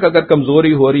بے شک اگر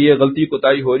کمزوری ہو رہی ہے، غلطی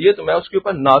کوتاہی ہو رہی ہے تو میں اس کے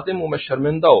اوپر نادم ہوں، میں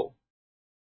شرمندہ ہوں،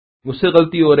 مجھ سے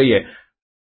غلطی ہو رہی ہے،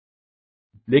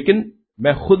 لیکن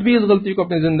میں خود بھی اس غلطی کو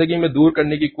اپنی زندگی میں دور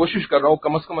کرنے کی کوشش کر رہا ہوں.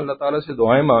 کم از کم اللہ تعالیٰ سے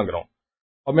دعائیں مانگ رہا ہوں.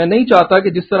 اور میں نہیں چاہتا کہ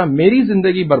جس طرح میری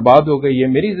زندگی برباد ہو گئی ہے،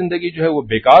 میری زندگی جو ہے وہ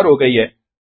بیکار ہو گئی ہے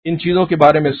ان چیزوں کے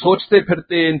بارے میں سوچتے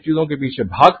پھرتے، ان چیزوں کے پیچھے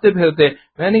بھاگتے پھرتے،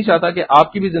 میں نہیں چاہتا کہ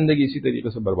آپ کی بھی زندگی اسی طریقے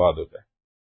سے برباد ہو جائے.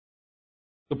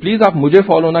 تو پلیز آپ مجھے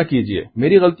فالو نہ کیجئے،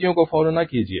 میری غلطیوں کو فالو نہ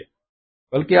کیجئے،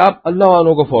 بلکہ آپ اللہ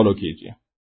والوں کو فالو کیجئے.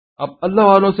 آپ اللہ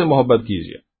والوں سے محبت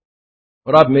کیجئے،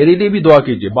 اور آپ میرے لیے بھی دعا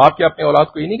کیجئے. باپ کیا اپنے اولاد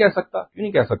کو یہ نہیں کہہ سکتا؟ کیوں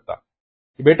نہیں کہہ سکتا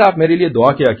کہ بیٹا آپ میرے لیے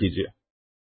دعا کیا کیجئے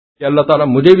کہ اللہ تعالیٰ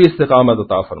مجھے بھی استقامت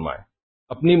عطا فرمائے،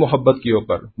 اپنی محبت کے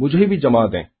اوپر مجھے بھی جما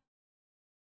دیں.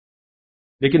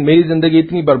 لیکن میری زندگی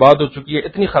اتنی برباد ہو چکی ہے،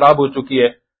 اتنی خراب ہو چکی ہے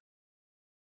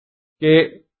کہ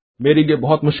میرے لیے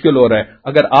بہت مشکل ہو رہا ہے.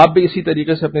 اگر آپ بھی اسی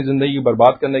طریقے سے اپنی زندگی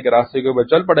برباد کرنے کے راستے کے اوپر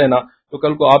چل پڑے نا تو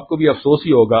کل کو آپ کو بھی افسوس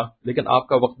ہی ہوگا، لیکن آپ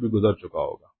کا وقت بھی گزر چکا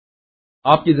ہوگا،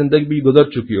 آپ کی زندگی بھی گزر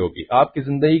چکی ہوگی. آپ کی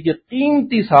زندگی کے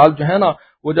قیمتی سال جو ہے نا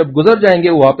وہ جب گزر جائیں گے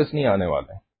وہ واپس نہیں آنے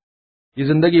والے ہیں. یہ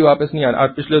زندگی واپس نہیں آنے.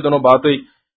 آج پچھلے دنوں بات ہوئی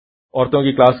عورتوں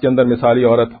کی کلاس کے اندر، مثالی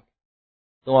عورت،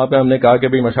 تو وہاں پہ ہم نے کہا کہ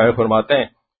بھئی مشائخ فرماتے ہیں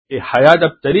کہ حیا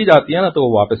جب چلی جاتی ہے نا تو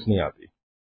وہ واپس نہیں آتی.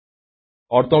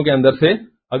 عورتوں کے اندر سے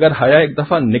اگر حیا ایک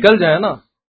دفعہ نکل جائے نا،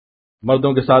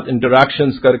 مردوں کے ساتھ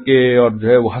انٹریکشنز کر کے اور جو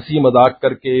ہے وہ ہنسی مذاق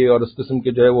کر کے اور اس قسم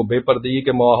کے جو ہے وہ بے پردگی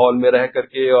کے ماحول میں رہ کر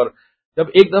کے، اور جب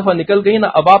ایک دفعہ نکل گئی نا،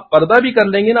 اب آپ پردہ بھی کر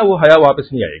لیں گے نا وہ حیا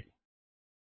واپس نہیں آئے گی.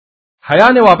 حیا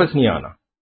نے واپس نہیں آنا.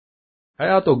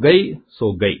 حیا تو گئی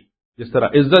سو گئی. جس طرح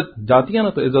عزت جاتی ہے نا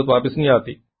تو عزت واپس نہیں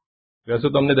آتی. ویسے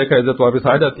تو ہم نے دیکھا عزت واپس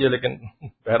آ جاتی ہے، لیکن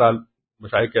بہرحال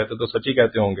مشائخ کہتے تو سچ ہی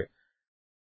کہتے ہوں گے.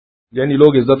 یعنی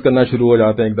لوگ عزت کرنا شروع ہو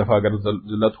جاتے ہیں ایک دفعہ، اگر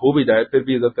ذلت ہو بھی جائے پھر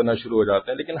بھی عزت کرنا شروع ہو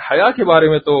جاتے ہیں. لیکن حیا کے بارے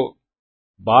میں تو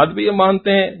بات بھی یہ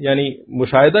مانتے ہیں، یعنی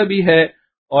مشاہدہ بھی ہے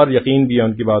اور یقین بھی ہے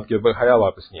ان کی بات کے اوپر، حیا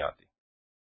واپس نہیں آتی.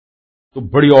 تو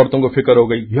بڑی عورتوں کو فکر ہو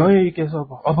گئی، یہ کیسا،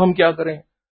 اب ہم کیا کریں؟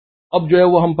 اب جو ہے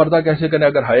وہ ہم پردہ کیسے کریں؟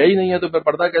 اگر حیا ہی نہیں ہے تو پھر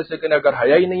پردہ کیسے کریں؟ اگر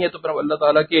حیا ہی نہیں ہے تو پھر اللہ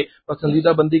تعالیٰ کے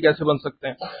پسندیدہ بندی کیسے بن سکتے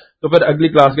ہیں؟ تو پھر اگلی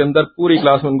کلاس کے اندر پوری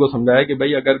کلاس میں ان کو سمجھایا کہ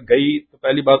بھائی اگر گئی تو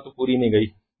پہلی بات تو پوری نہیں گئی،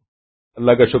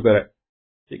 اللہ کا شکر ہے،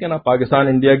 ٹھیک ہے نا. پاکستان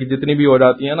انڈیا کی جتنی بھی ہو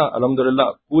جاتی ہیں نا الحمدللہ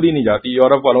پوری نہیں جاتی.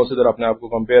 یورپ والوں سے ذرا اپنے آپ کو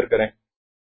کمپیئر کریں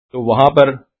تو وہاں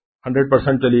پر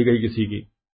 100% چلی گئی،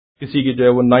 کسی کی جو ہے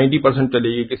وہ 90%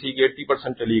 چلی گئی، کسی کی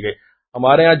 80% چلی گئی.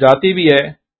 ہمارے ہاں جاتی بھی ہے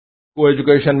کو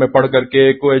ایجوکیشن میں پڑھ کر کے،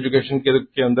 کو ایجوکیشن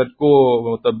کے اندر کو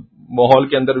مطلب ماحول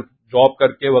کے اندر جاب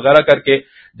کر کے وغیرہ کر کے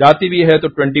جاتی بھی ہے تو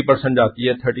 20% جاتی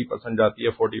ہے، 30% جاتی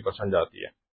ہے، 40% جاتی ہے،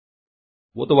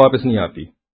 وہ تو واپس نہیں آتی.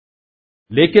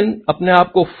 لیکن اپنے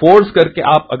آپ کو فورس کر کے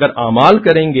آپ اگر اعمال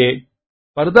کریں گے،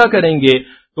 پردہ کریں گے،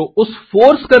 تو اس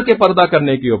فورس کر کے پردہ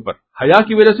کرنے کے اوپر، حیا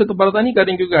کی وجہ سے تو پردہ نہیں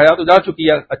کریں کیونکہ حیا تو جا چکی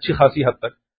ہے اچھی خاصی حد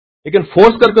تک، لیکن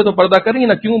فورس کر کے تو پردہ کریں گے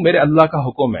نا. کیوں؟ میرے اللہ کا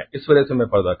حکم ہے، اس وجہ سے میں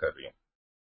پردہ کر رہی ہوں.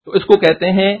 تو اس کو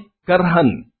کہتے ہیں کرہن.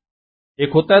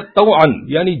 ایک ہوتا ہے طوعن،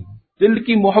 یعنی دل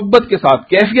کی محبت کے ساتھ،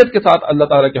 کیفیت کے ساتھ اللہ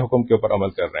تعالیٰ کے حکم کے اوپر عمل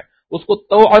کر رہے ہیں، اس کو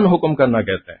طوعن حکم کرنا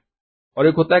کہتے ہیں. اور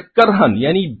ایک ہوتا ہے کرہن،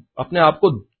 یعنی اپنے آپ کو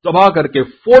دبا کر کے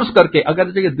فورس کر کے،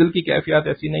 اگرچہ دل کی کیفیات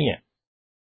ایسی نہیں ہے.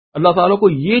 اللہ تعالیٰ کو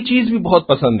یہ چیز بھی بہت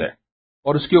پسند ہے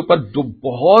اور اس کے اوپر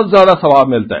بہت زیادہ ثواب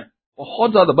ملتا ہے،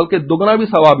 بہت زیادہ، بلکہ دگنا بھی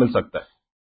ثواب مل سکتا ہے.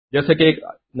 جیسے کہ ایک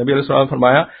نبی علیہ السلام نے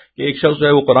فرمایا کہ ایک شخص جو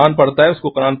ہے وہ قرآن پڑھتا ہے، اس کو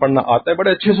قرآن پڑھنا آتا ہے،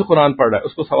 بڑے اچھے سے قرآن پڑھ رہا ہے،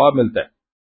 اس کو ثواب ملتا ہے.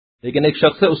 لیکن ایک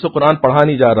شخص ہے، اس سے قرآن پڑھا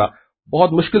نہیں جا رہا،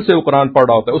 بہت مشکل سے وہ قرآن پڑھ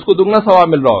رہا ہوتا ہے، اس کو دگنا ثواب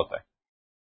مل رہا ہوتا ہے.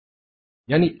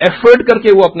 یعنی ایفرٹ کر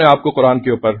کے وہ اپنے آپ کو قرآن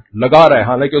کے اوپر لگا رہا ہے،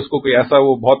 حالانکہ اس کو کوئی ایسا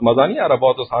وہ بہت مزہ نہیں آ رہا،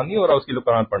 بہت آسان نہیں ہو رہا اس کے لیے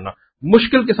قرآن پڑھنا،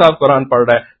 مشکل کے ساتھ قرآن پڑھ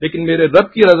رہا ہے، لیکن میرے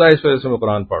رب کی رضا اس وجہ سے میں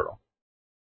قرآن پڑھ رہا ہوں.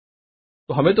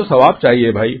 تو ہمیں تو ثواب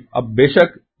چاہیے بھائی. اب بے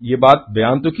شک یہ بات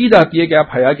بیان تو کی جاتی ہے کہ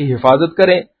آپ حیا کی حفاظت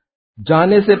کریں،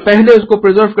 جانے سے پہلے اس کو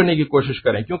پریزرو کرنے کی کوشش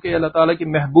کریں، کیونکہ یہ اللہ تعالیٰ کی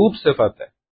محبوب صفت ہے،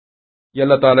 یہ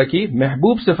اللہ تعالیٰ کی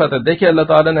محبوب صفت ہے. دیکھیں اللہ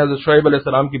تعالیٰ نے حضرت شعیب علیہ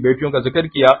السلام کی بیٹیوں کا ذکر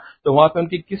کیا تو وہاں پہ ان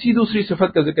کی کسی دوسری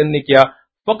صفت کا ذکر نہیں کیا،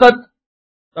 فقط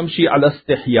تمشی علی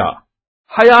استحیاء،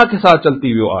 حیا کے ساتھ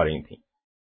چلتی ہوئی آ رہی تھیں.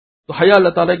 تو حیا اللہ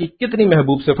تعالیٰ کی کتنی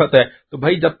محبوب صفت ہے. تو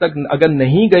بھائی جب تک اگر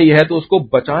نہیں گئی ہے تو اس کو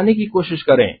بچانے کی کوشش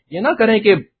کریں، یہ نہ کریں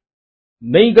کہ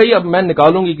نہیں گئی اب میں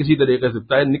نکالوں گی کسی طریقے سے،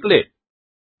 چاہے نکلے،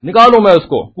 نکالوں میں اس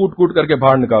کو کوٹ کوٹ کر کے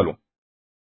باہر نکالوں.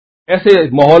 ایسے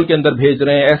ماحول کے اندر بھیج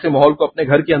رہے ہیں، ایسے ماحول کو اپنے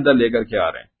گھر کے اندر لے کر کے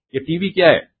آ رہے ہیں. یہ ٹی وی کیا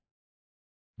ہے؟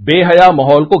 بے حیا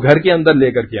ماحول کو گھر کے اندر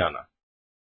لے کر کے آنا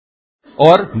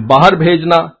اور باہر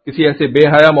بھیجنا کسی ایسے بے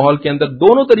حیا ماحول کے اندر،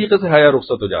 دونوں طریقے سے حیا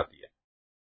رخصت ہو جاتی ہے.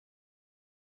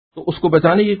 تو اس کو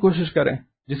بچانے کی کوشش کریں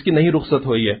جس کی نہیں رخصت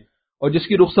ہوئی ہے، اور جس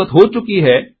کی رخصت ہو چکی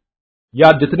ہے یا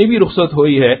جتنی بھی رخصت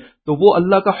ہوئی ہے تو وہ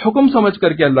اللہ کا حکم سمجھ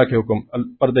کر کے اللہ کے حکم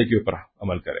پردے کے اوپر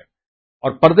عمل کرے.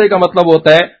 اور پردے کا مطلب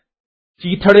ہوتا ہے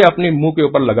چیتھڑے اپنے منہ کے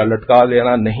اوپر لٹکا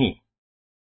لینا نہیں،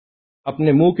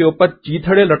 اپنے منہ کے اوپر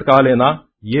چیتھڑے لٹکا لینا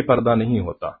یہ پردہ نہیں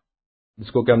ہوتا،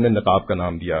 جس کو کہ ہم نے نقاب کا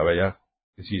نام دیا ہوا ہے یا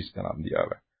کسی چیز کا نام دیا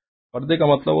ہوا ہے. پردے کا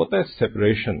مطلب ہوتا ہے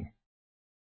سیپریشن،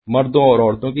 مردوں اور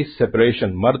عورتوں کی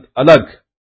سیپریشن، مرد الگ،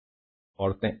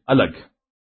 عورتیں الگ.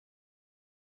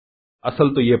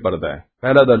 اصل تو یہ پردہ ہے،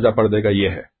 پہلا درجہ پردے کا یہ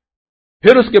ہے.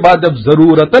 پھر اس کے بعد جب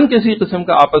ضرورتاً کسی قسم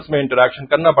کا آپس میں انٹریکشن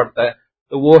کرنا پڑتا ہے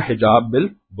تو وہ حجاب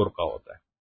بالبرقع ہوتا ہے،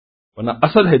 ورنہ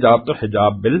اصل حجاب تو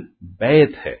حجاب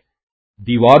بالبیت ہے،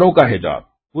 دیواروں کا حجاب،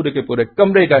 پورے کے پورے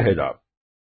کمرے کا حجاب،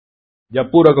 یا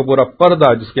پورا کا پورا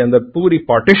پردہ جس کے اندر پوری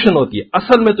پارٹیشن ہوتی ہے.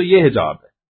 اصل میں تو یہ حجاب ہے.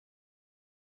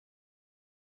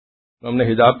 ہم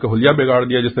نے حجاب کا حلیہ بگاڑ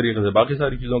دیا، جس طریقے سے باقی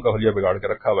ساری چیزوں کا حلیہ بگاڑ کے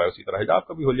رکھا ہوا ہے، اسی طرح حجاب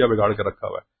کا بھی حلیہ بگاڑ کے رکھا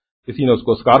ہوا ہے. کسی نے اس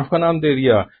کو اسکارف کا نام دے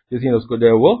دیا، کسی نے اس کو جو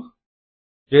ہے وہ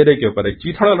چہرے کے اوپر ایک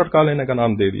چیتھڑا لٹکا لینے کا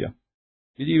نام دے دیا.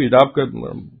 جی حجاب کا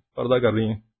پردہ کر رہی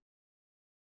ہیں.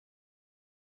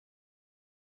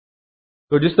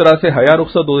 تو جس طرح سے حیا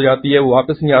رخصت ہو جاتی ہے، وہ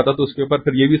واپس نہیں آتا، تو اس کے اوپر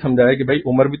پھر یہ بھی سمجھایا کہ بھائی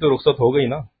عمر بھی تو رخصت ہو گئی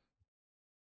نا،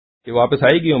 کہ واپس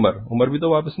آئے گی عمر بھی تو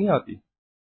واپس نہیں آتی.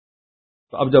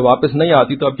 تو اب جب واپس نہیں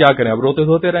آتی تو اب کیا کریں؟ اب روتے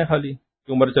دھوتے رہیں خالی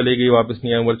کہ عمر چلے گئی واپس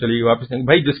نہیں آئی، عمر چلے گئی واپس نہیں آئی.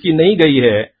 بھائی جس کی نہیں گئی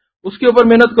ہے اس کے اوپر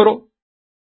محنت کرو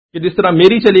کہ جس طرح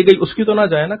میری چلی گئی اس کی تو نہ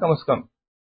جائے نا، کم از کم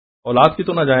اولاد کی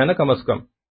تو نہ جائے نا کم از کم.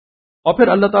 اور پھر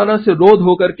اللہ تعالیٰ سے رو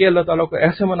دھو کر کے اللہ تعالیٰ کو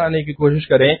ایسے منانے کی کوشش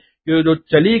کریں کہ جو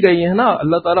چلی گئی ہے نا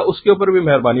اللہ تعالیٰ اس کے اوپر بھی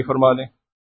مہربانی فرما دیں.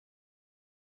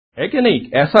 ہے کہ نہیں؟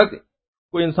 ایسا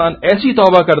کوئی انسان ایسی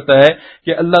توبہ کرتا ہے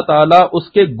کہ اللہ تعالیٰ اس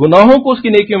کے گناہوں کو اس کی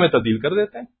نیکیوں میں تبدیل کر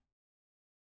دیتے ہیں.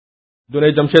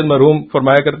 جنید جمشید مرحوم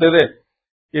فرمایا کرتے تھے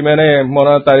کہ میں نے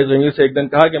مولانا طارق جمیل سے ایک دن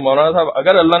کہا کہ مولانا صاحب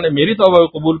اگر اللہ نے میری توبہ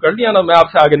کو قبول کر لیا نا میں آپ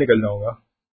سے آگے نکل جاؤں گا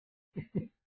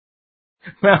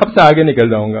میں آپ سے آگے نکل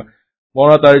جاؤں گا.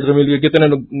 مولانا طارق جمیل کی کتنے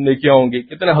نیکیاں ہوں گی،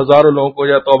 کتنے ہزاروں لوگوں کو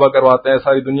جو توبہ کرواتے ہیں،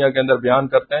 ساری دنیا کے اندر بیان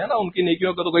کرتے ہیں نا، ان کی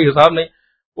نیکیوں کا تو کوئی حساب نہیں.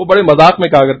 وہ بڑے مذاق میں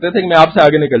کہا کرتے تھے کہ میں آپ سے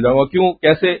آگے نکل جاؤں گا. کیوں؟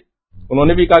 کیسے؟ انہوں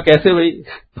نے بھی کہا کیسے بھائی؟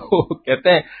 تو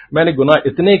کہتے ہیں میں نے گناہ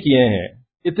اتنے کیے ہیں،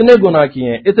 اتنے گناہ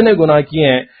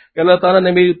کیے ہیں کہ اللہ تعالیٰ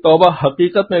نے میری توبہ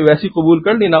حقیقت میں ویسی قبول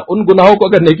کر لی نا، ان گناہوں کو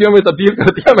اگر نیکیوں میں تبدیل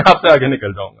کر دیا میں آپ سے آگے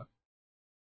نکل جاؤں گا.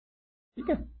 ٹھیک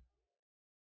ہے؟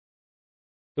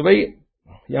 تو بھائی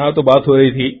یہاں تو بات ہو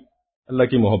رہی تھی اللہ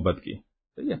کی محبت کی.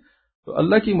 ٹھیک ہے؟ تو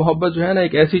اللہ کی محبت جو ہے نا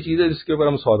ایک ایسی چیز ہے جس کے اوپر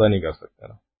ہم سودا نہیں کر سکتے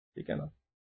نا. ٹھیک ہے نا؟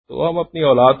 تو ہم اپنی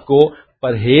اولاد کو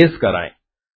پرہیز کرائیں.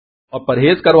 اور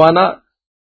پرہیز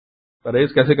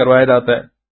کیسے کروایا جاتا ہے؟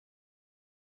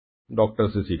 ڈاکٹر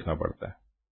سے سیکھنا پڑتا ہے.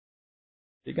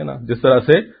 ٹھیک ہے نا؟ جس طرح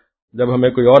سے جب ہمیں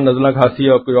کوئی اور نزلہ کھانسی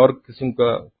اور کوئی اور قسم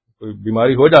کا کوئی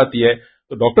بیماری ہو جاتی ہے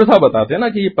تو ڈاکٹر صاحب بتاتے ہیں نا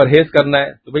کہ یہ پرہیز کرنا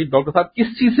ہے. تو بھائی ڈاکٹر صاحب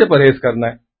کس چیز سے پرہیز کرنا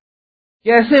ہے،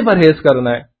 کیسے پرہیز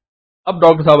کرنا ہے؟ اب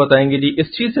ڈاکٹر صاحب بتائیں گے جی اس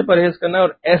چیز سے پرہیز کرنا ہے اور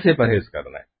ایسے پرہیز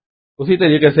کرنا ہے. اسی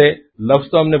طریقے سے لفظ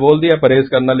تو ہم نے بول دیا پرہیز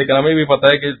کرنا، لیکن ہمیں بھی پتا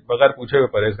ہے کہ بغیر پوچھے ہوئے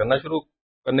پرہیز کرنا شروع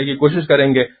کرنے کی کوشش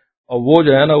کریں گے اور وہ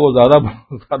جو ہے نا وہ زیادہ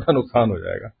نقصان ہو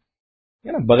جائے گا.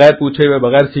 نا بغیر پوچھے ہوئے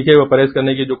بغیر سیکھے ہوئے پرہیز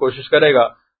کرنے کی جو کوشش کرے گا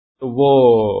تو وہ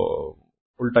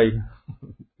الٹا ہی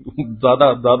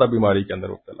زیادہ بیماری کے اندر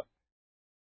مبتلا.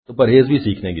 تو پرہیز بھی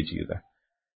سیکھنے کی چیز ہے.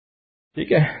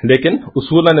 ٹھیک ہے، لیکن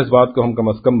اصولاً اس بات کو ہم کم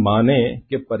از کم مانیں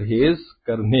کہ پرہیز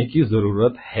کرنے کی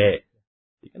ضرورت ہے.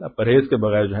 ٹھیک ہے نا، پرہیز کے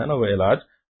بغیر جو ہے نا وہ علاج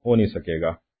ہو نہیں سکے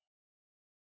گا.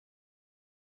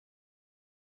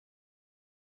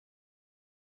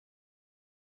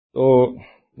 تو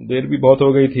دیر بھی بہت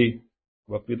ہو گئی تھی،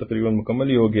 وقت بھی تقریباً مکمل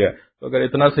ہی ہو گیا. تو اگر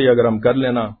اتنا صحیح اگر ہم کر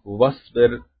لینا،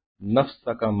 وَاصْبِرْ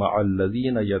نَفْسَكَ مَعَ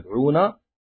الَّذِينَ يَدْعُونَ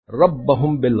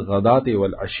رَبَّهُمْ بِالْغَدَاةِ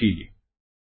وَالْعَشِيِّ.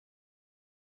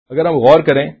 اگر ہم غور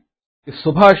کریں کہ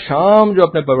صبح شام جو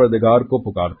اپنے پروردگار کو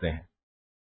پکارتے ہیں،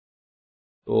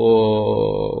 تو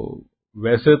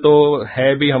ویسے تو ہے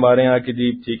بھی ہمارے ہاں کہ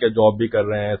جی ٹھیک ہے جاب بھی کر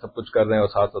رہے ہیں، سب کچھ کر رہے ہیں، اور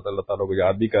ساتھ ساتھ اللہ تعالیٰ کو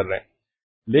یاد بھی کر رہے ہیں،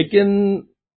 لیکن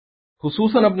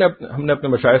خصوصاً ہم نے اپنے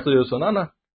مشائخ سے جو سنا نا،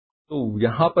 تو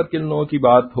یہاں پر کن لوگوں کی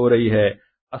بات ہو رہی ہے؟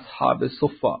 اصحاب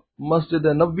صفہ، مسجد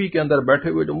نبوی کے اندر بیٹھے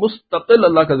ہوئے جو مستقل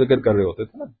اللہ کا ذکر کر رہے ہوتے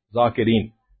تھے نا، ذاکرین.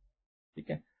 ٹھیک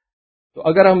ہے، تو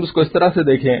اگر ہم اس کو اس طرح سے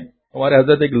دیکھیں، ہمارے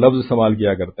حضرت ایک لفظ استعمال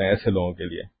کیا کرتے ہیں ایسے لوگوں کے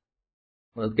لیے،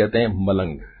 حضرت کہتے ہیں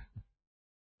ملنگ.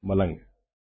 ملنگ،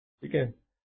 ٹھیک ہے.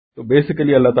 تو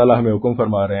بیسیکلی اللہ تعالیٰ ہمیں حکم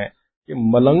فرما رہے ہیں کہ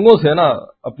ملنگوں سے نا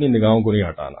اپنی نگاہوں کو نہیں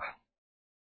ہٹانا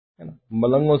ہے نا،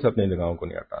 ملنگوں سے اپنی نگاہوں کو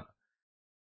نہیں ہٹانا.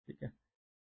 ٹھیک ہے،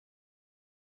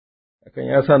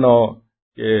 کہیں ایسا نہ ہو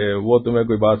کہ وہ تمہیں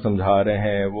کوئی بات سمجھا رہے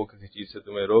ہیں، وہ کسی چیز سے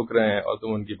تمہیں روک رہے ہیں، اور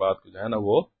تم ان کی بات کو جو ہے نا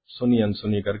وہ سنی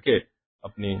انسنی کر کے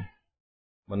اپنی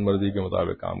من مرضی کے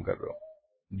مطابق کام کر رہے ہو،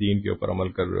 دین کے اوپر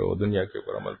عمل کر رہے ہو، دنیا کے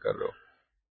اوپر عمل کر رہے ہو.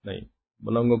 نہیں،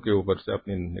 ملنگوں کے اوپر سے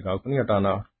اپنی نگاہ کو نہیں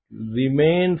ہٹانا.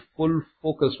 Remain full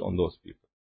focused on those people,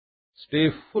 stay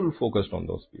full focused on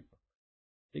those people.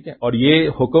 ٹھیک ہے، اور یہ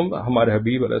حکم ہمارے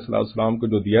حبیب علیہ السلام کو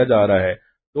جو دیا جا رہا ہے،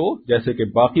 تو جیسے کہ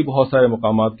باقی بہت سارے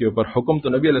مقامات کے اوپر حکم تو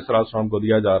نبی علیہ السلام کو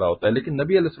دیا جا رہا ہوتا ہے، لیکن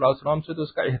نبی علیہ السلام سے تو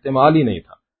اس کا احتمال ہی نہیں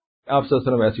تھا کہ آپ صلی اللہ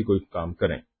علیہ وسلم ایسی کوئی کام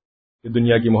کریں کہ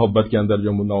دنیا کی محبت کے اندر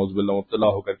جو نعوذ باللہ مبتلا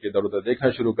ہو کر کے ادھر ادھر دیکھنا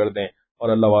شروع کر دیں اور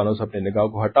اللہ والوں سے اپنی نگاہ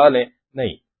کو ہٹا لیں.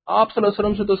 نہیں، آپ صلی اللہ علیہ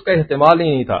وسلم سے تو اس کا احتمال ہی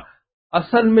نہیں تھا.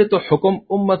 اصل میں تو حکم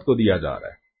امت کو دیا جا رہا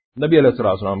ہے، نبی علیہ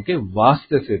السلام کے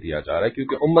واسطے سے دیا جا رہا ہے،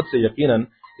 کیونکہ امت سے یقیناً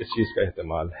اس چیز کا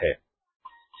احتمال ہے.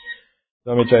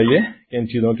 تو ہمیں چاہیے کہ ان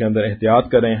چیزوں کے اندر احتیاط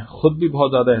کریں، خود بھی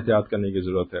بہت زیادہ احتیاط کرنے کی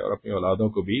ضرورت ہے، اور اپنی اولادوں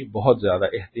کو بھی بہت زیادہ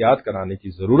احتیاط کرانے کی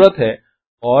ضرورت ہے.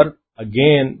 اور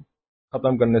اگین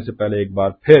ختم کرنے سے پہلے ایک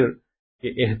بار پھر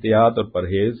کہ احتیاط اور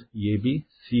پرہیز یہ بھی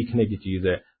سیکھنے کی چیز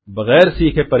ہے. بغیر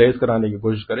سیکھے پرہیز کرانے کی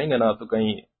کوشش کریں گے نا، تو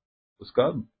کہیں اس کا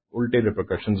الٹے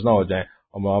ریپرکشنز نہ ہو جائیں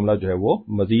اور معاملہ جو ہے وہ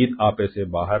مزید آپے سے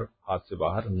باہر، ہاتھ سے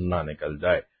باہر نہ نکل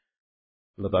جائے.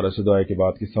 اللہ تعالیٰ سے دعا ہے کہ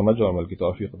بات کی سمجھ اور عمل کی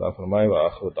توفیق عطا فرمائے.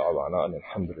 وآخر دعوانا ان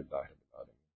الحمدللہ رب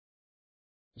العالمین.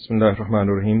 بسم اللہ الرحمن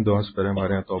الرحیم. دعا سے پہلے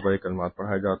ہمارے یہاں توبہ کلمات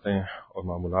پڑھائے جاتے ہیں اور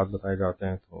معمولات بتائے جاتے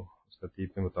ہیں، تو اس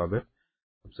ترتیب کے مطابق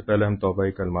سب سے پہلے ہم توبہ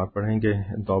کلمات پڑھیں گے.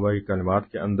 ان توبہ کلمات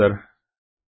کے اندر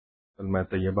کلمہ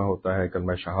طیبہ ہوتا ہے،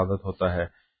 کلمہ شہادت ہوتا ہے،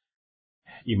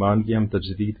 ایمان کی ہم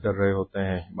تجدید کر رہے ہوتے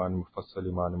ہیں، ایمان مفصل،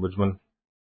 ایمان مجمل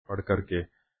پڑھ کر کے،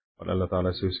 اور اللہ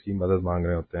تعالیٰ سے اس کی مدد مانگ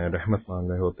رہے ہوتے ہیں، رحمت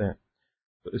مانگ رہے ہوتے ہیں.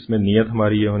 تو اس میں نیت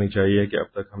ہماری یہ ہونی چاہیے کہ اب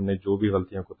تک ہم نے جو بھی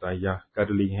غلطیاں کوتاہیاں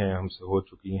کر لی ہیں، ہم سے ہو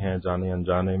چکی ہیں، جانے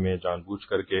انجانے میں، جان بوجھ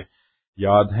کر کے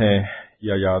یاد ہیں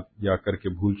یا کر کے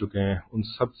بھول چکے ہیں، ان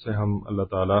سب سے ہم اللہ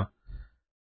تعالیٰ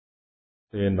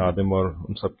سے نادم، اور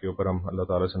ان سب کے اوپر ہم اللہ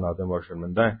تعالیٰ سے نادم اور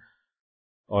شرمندہ ہیں.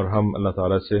 اور ہم اللہ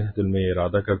تعالیٰ سے دل میں یہ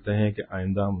ارادہ کرتے ہیں کہ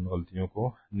آئندہ ہم ان غلطیوں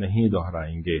کو نہیں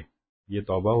دہرائیں گے. یہ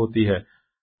توبہ ہوتی ہے.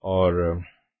 اور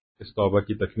اس توبہ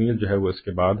کی تکمیل جو ہے وہ اس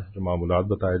کے بعد جو معمولات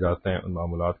بتائے جاتے ہیں، ان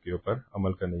معمولات کے اوپر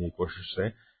عمل کرنے کی کوشش سے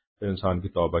پھر انسان کی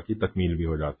توبہ کی تکمیل بھی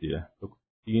ہو جاتی ہے. تو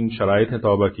 3 شرائط ہیں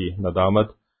توبہ کی: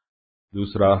 ندامت،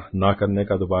 دوسرا نہ کرنے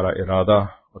کا دوبارہ ارادہ،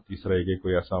 اور تیسرا یہ کہ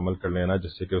کوئی ایسا عمل کر لینا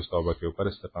جس سے کہ اس توبہ کے اوپر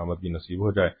استقامت بھی نصیب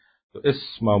ہو جائے. تو اس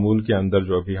معمول کے اندر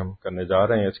جو ابھی ہم کرنے جا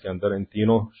رہے ہیں، اس کے اندر ان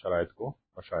تینوں شرائط کو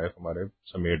مشائخ ہمارے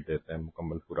سمیٹ دیتے ہیں،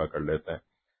 مکمل پورا کر لیتے ہیں.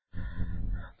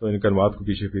 تو ان کلمات کو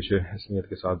پیچھے اس نیت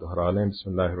کے ساتھ دہرا لیں. بسم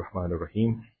اللہ الرحمن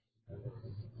الرحیم.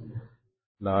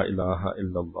 لا الہ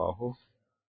الا اللہ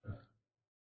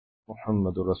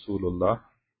محمد رسول اللہ.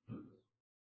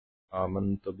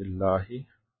 آمنت باللہ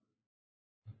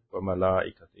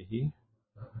وملائکتہ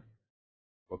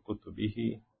وکتبہ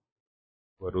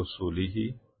ورسولہ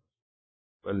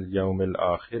والیوم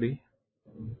الآخر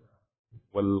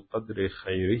والقدر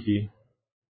خیرہ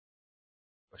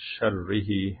وشرہ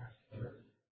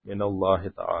من اللہ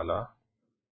تعالی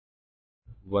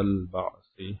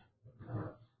والبعث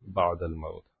بعد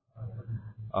الموت.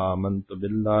 آمنت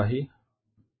باللہ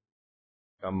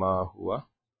کما ہوا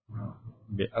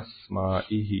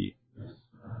بأسمائہ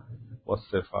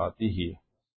وصفاتہ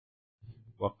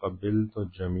وقبلت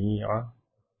جمیع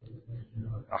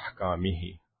احکامہ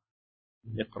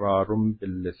اقرار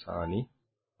باللسان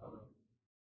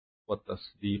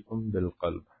وتصدیق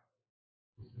بالقلب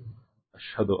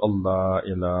اشہد ان لا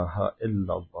الہ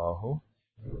الا اللہ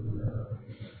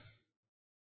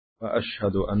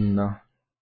واشہد ان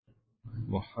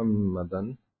محمدا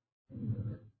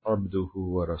عبدہ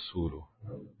ورسولہ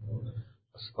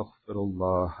استغفر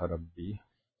اللہ ربی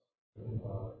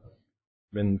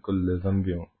من کل ذنب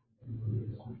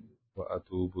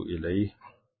واتوب الیہ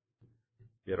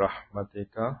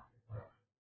برحمتک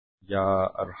یا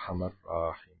ارحم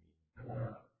الراحمین۔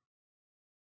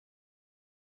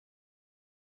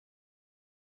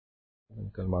 ان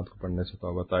کلمات کو پڑھنے سے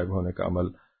توبہ طائب ہونے کا عمل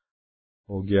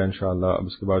ہو گیا انشاءاللہ۔ اب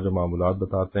اس کے بعد جو معمولات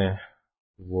بتاتے ہیں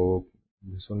وہ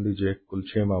بھی سن لیجئے۔ کل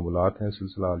 6 معمولات ہیں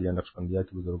سلسلہ عالیہ نقشبندیہ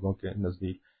کے بزرگوں کے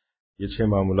نزدیک۔ یہ 6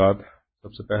 معمولات،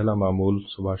 سب سے پہلا معمول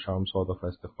صبح شام 100 دفعہ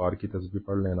استغفار کی تسبیح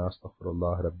پڑھ لینا، استغفر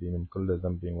اللہ ربی من کل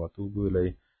ذنب واتوب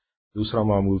الیہ۔ دوسرا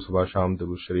معمول صبح شام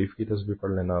درود شریف کی تسبیح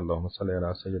پڑھ لینا، اللہم صلی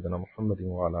علی سیدنا محمد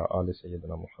وعلی آل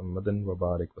سیدنا محمد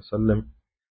وبارک وسلم۔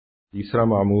 تیسرا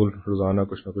معمول روزانہ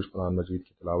کچھ نہ کچھ قرآن مجید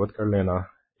کی تلاوت کر لینا،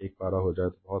 ایک پارہ ہو جائے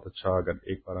تو بہت اچھا، اگر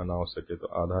ایک پارہ نہ ہو سکے تو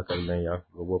آدھا کر لیں یا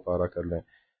ربع پارہ کر لیں،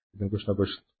 لیکن کچھ نہ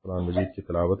کچھ قرآن مجید کی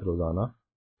تلاوت روزانہ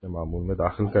اپنے معمول میں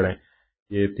داخل کریں۔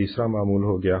 یہ تیسرا معمول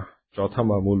ہو گیا۔ چوتھا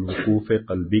معمول وقوف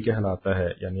قلبی کہلاتا ہے،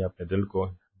 یعنی اپنے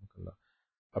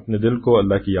دل کو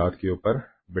اللہ کی یاد کے اوپر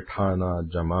بٹھانا،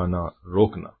 جمانا،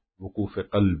 روکنا، وقوف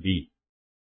قلبی۔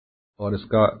 اور اس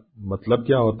کا مطلب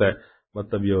کیا ہوتا ہے؟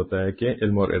 مطلب یہ ہوتا ہے کہ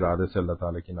علم اور ارادے سے اللہ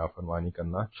تعالیٰ کی نافرمانی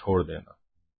کرنا چھوڑ دینا،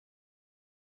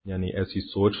 یعنی ایسی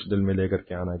سوچ دل میں لے کر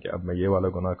کے آنا کہ اب میں یہ والا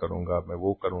گناہ کروں گا، اب میں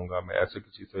وہ کروں گا، میں ایسے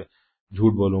کسی سے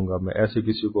جھوٹ بولوں گا، میں ایسے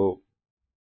کسی کو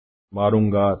ماروں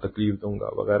گا، تکلیف دوں گا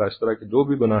وغیرہ، اس طرح کے جو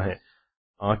بھی گناہ ہیں،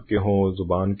 آنکھ کے ہوں،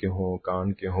 زبان کے ہوں،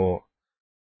 کان کے ہوں،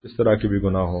 اس طرح کے بھی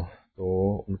گناہ ہوں تو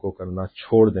ان کو کرنا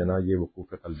چھوڑ دینا، یہ وقوف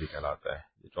قلبی کہلاتا ہے۔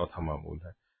 یہ چوتھا معمول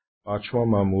ہے۔ پانچواں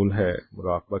معمول ہے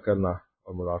مراقبہ کرنا،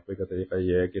 اور مراقبے کا طریقہ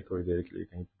یہ ہے کہ تھوڑی دیر کے لیے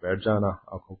کہیں بیٹھ جانا،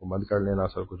 آنکھوں کو بند کر لینا،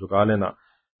 سر کو جھکا لینا،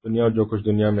 دنیا اور جو کچھ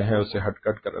دنیا میں ہے اسے ہٹ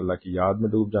کٹ کر اللہ کی یاد میں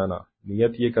ڈوب جانا۔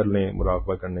 نیت یہ کر لیں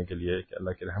مراقبہ کرنے کے لیے کہ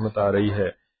اللہ کی رحمت آ رہی ہے،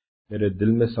 میرے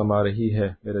دل میں سما رہی ہے،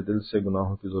 میرے دل سے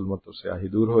گناہوں کی ظلمت اور سیاہی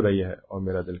دور ہو رہی ہے، اور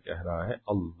میرا دل کہہ رہا ہے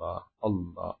اللہ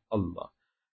اللہ اللہ۔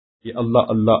 یہ اللہ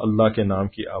اللہ اللہ کے نام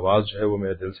کی آواز جو ہے وہ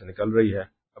میرے دل سے نکل رہی ہے،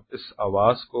 اب اس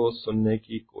آواز کو سننے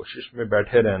کی کوشش میں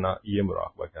بیٹھے رہنا، یہ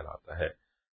مراقبہ کہلاتا ہے۔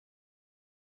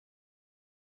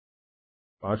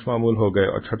 5 معمول ہو گئے،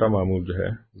 اور چھٹا معمول جو ہے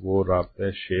وہ رابطہ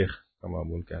شیخ کا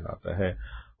معمول کہلاتا ہے۔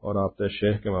 اور رابطہ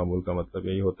شیخ کے معمول کا مطلب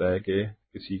یہی ہوتا ہے کہ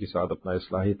کسی کے ساتھ اپنا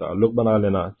اصلاحی تعلق بنا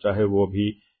لینا، چاہے وہ بھی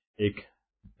ایک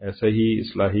ایسے ہی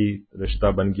اصلاحی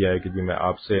رشتہ بن گیا ہے کہ جی میں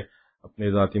آپ سے اپنے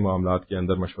ذاتی معاملات کے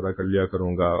اندر مشورہ کر لیا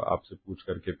کروں گا، آپ سے پوچھ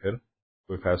کر کے پھر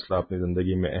کوئی فیصلہ اپنی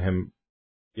زندگی میں اہم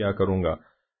کیا کروں گا،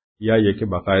 یا یہ کہ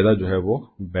باقاعدہ جو ہے وہ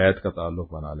بیعت کا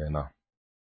تعلق بنا لینا۔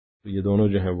 تو یہ دونوں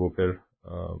جو ہیں وہ پھر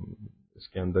اس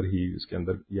کے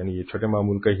اندر یعنی یہ چھٹے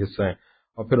معمول کا ہی حصہ ہیں،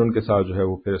 اور پھر ان کے ساتھ جو ہے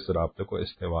وہ پھر اس رابطے کو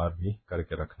استوار بھی کر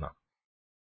کے رکھنا۔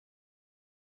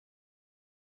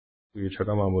 تو یہ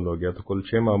چھٹا معمول ہو گیا۔ تو کل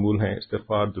 6 معمول ہیں: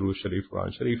 استغفار، درود شریف،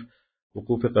 قرآن شریف،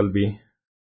 وقوف قلبی،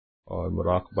 اور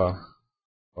مراقبہ،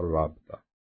 اور رابطہ۔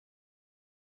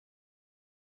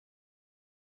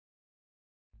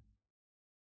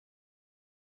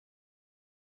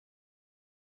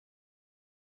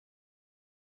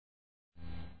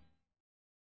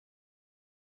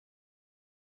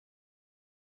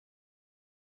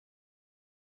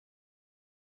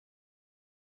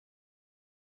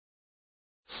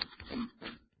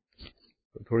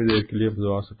 تو تھوڑی دیر کے لیے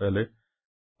دعا سے پہلے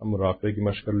ہم مراقبے کی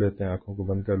مشق کر لیتے ہیں، آنکھوں کو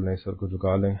بند کر لیں، سر کو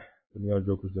جھکا لیں، دنیا اور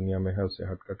جو کچھ دنیا میں ہے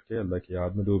اسے ہٹ کٹ کے اللہ کی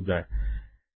یاد میں ڈوب جائیں۔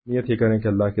 نیت یہ کریں کہ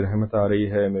اللہ کی رحمت آ رہی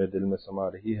ہے، میرے دل میں سما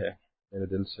رہی ہے، میرے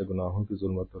دل سے گناہوں کی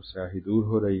ظلمت اور سیاہی دور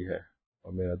ہو رہی ہے،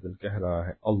 اور میرا دل کہہ رہا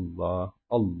ہے اللہ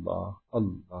اللہ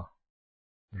اللہ۔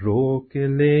 روک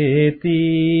لیتی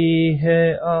ہے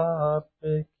آپ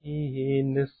کی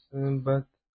نسبت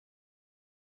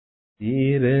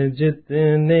تیر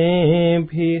جتنے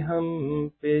بھی ہم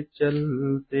پہ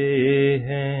چلتے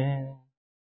ہیں،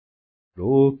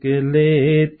 روک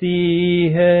لیتی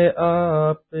ہے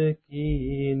آپ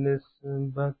کی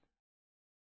نسبت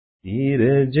تیر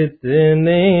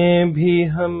جتنے بھی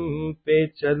ہم پہ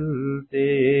چلتے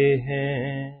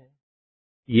ہیں،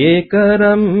 یہ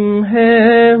کرم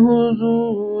ہے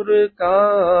حضور کا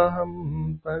ہم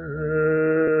پر،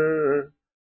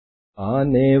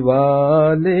 آنے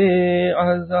والے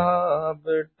عذاب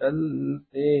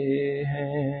ٹلتے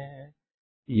ہیں،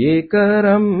 یہ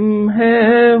کرم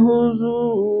ہے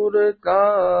حضور کا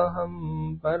ہم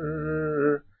پر،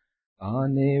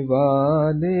 آنے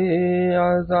والے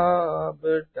عذاب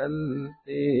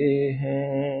ٹلتے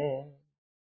ہیں.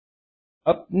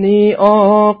 اپنی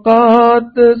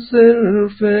اوقات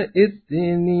صرف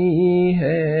اتنی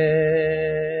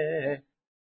ہے،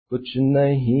 کچھ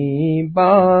نہیں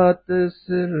بات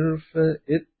صرف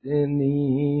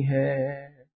اتنی ہے.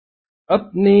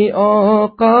 اپنی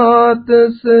اوقات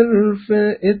صرف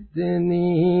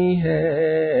اتنی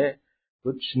ہے،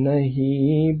 کچھ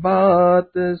نہیں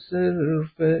بات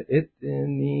صرف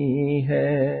اتنی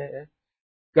ہے.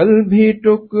 کل بھی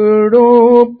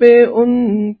ٹکڑوں پہ ان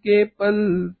کے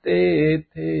پلتے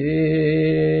تھے،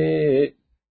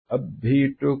 اب بھی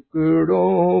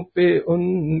ٹکڑوں پہ ان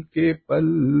کے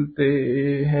پلتے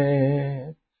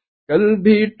ہیں. کل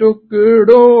بھی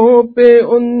ٹکڑوں پہ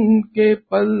ان کے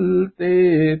پلتے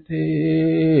تھے،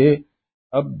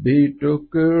 اب بھی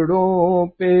ٹکڑوں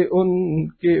پہ ان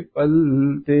کے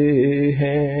پلتے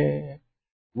ہیں.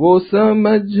 وہ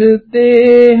سمجھتے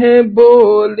ہیں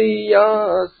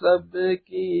بولیاں سب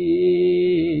کی،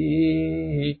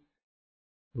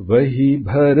 وہی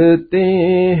بھرتے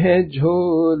ہیں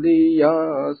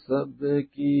جھولیاں سب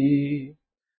کی.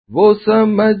 وہ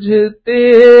سمجھتے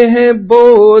ہیں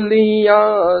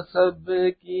بولیاں سب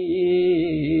کی،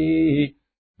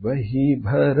 وہی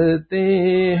بھرتے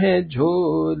ہیں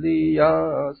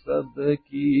جھولیاں سب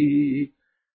کی.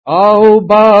 آؤ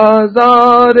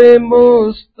بازار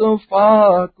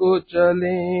مصطفیٰ کو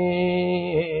چلیں،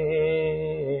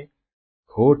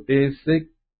 کھوٹے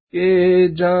سکے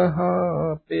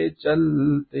جہاں پہ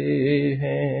چلتے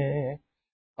ہیں.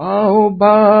 آؤ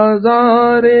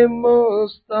بازار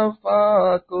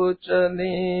مصطفیٰ کو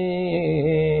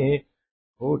چلیں،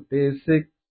 کھوٹے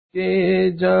سکے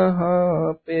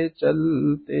جہاں پہ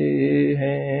چلتے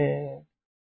ہیں.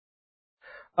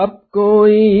 اب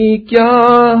کوئی کیا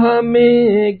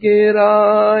ہمیں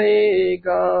گرائے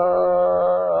گا،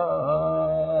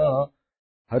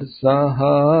 ہر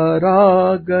سہارا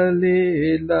گلے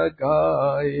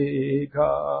لگائے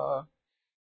گا.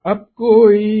 اب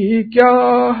کوئی کیا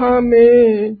ہمیں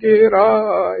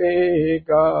گرائے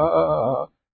گا،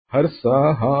 ہر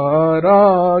سہارا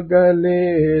گلے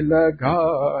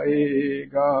لگائے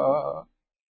گا.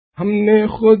 ہم نے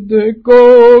خود کو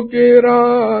گرا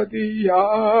دیا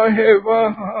ہے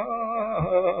وہاں،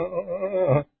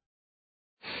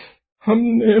 ہم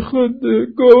نے خود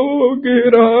کو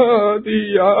گرا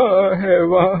دیا ہے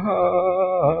وہاں.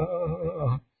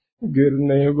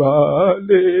 گرنے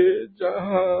والے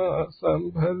جہاں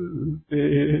سنبھلتے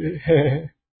ہیں،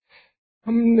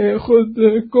 ہم نے خود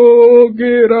کو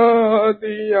گرا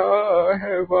دیا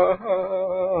ہے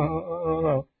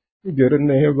وہاں.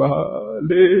 گرنے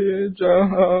والے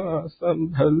جہاں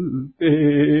سنبھلتے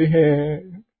ہیں.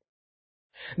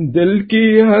 دل کی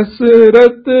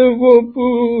حسرت وہ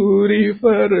پوری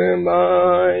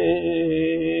فرمائے،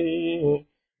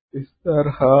 اس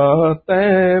طرح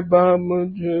طیبہ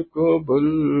مجھ کو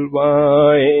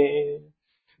بلوائے.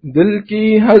 دل کی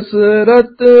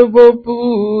حسرت وہ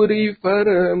پوری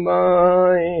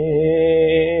فرمائے،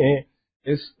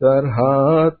 اس طرح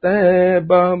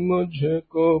طیبہ مجھ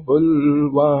کو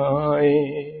بلوائے.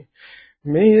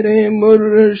 میرے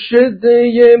مرشد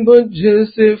یہ مجھ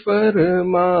سے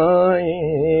فرمائے،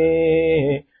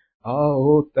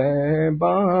 آؤ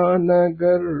طیبہ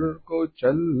نگر کو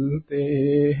چلتے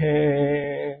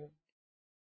ہیں.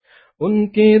 ان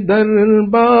کے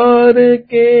دربار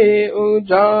کے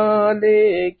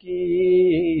اجالے کی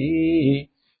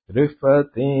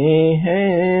رفتیں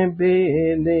ہیں بے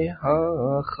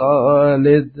نہا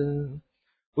خالد.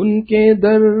 ان کے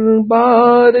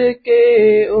دربار کے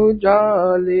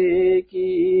اجالے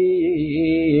کی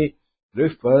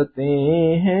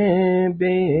رفتیں ہیں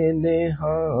بے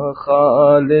نہا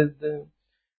خالد.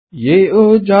 یہ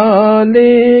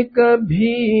اجالے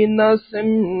کبھی نہ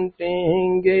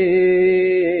سمٹیں گے،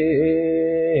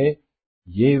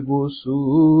 یہ وہ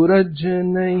سورج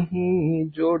نہیں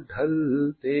جو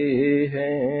ڈھلتے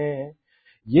ہیں.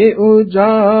 یہ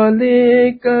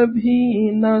اجالے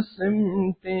کبھی نہ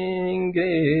سمٹیں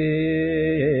گے،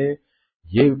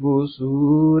 یہ وہ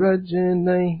سورج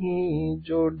نہیں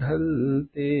جو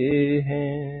ڈھلتے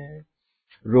ہیں.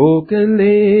 روک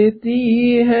لیتی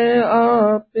ہے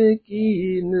آپ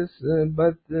کی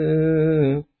نسبت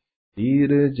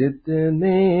تیر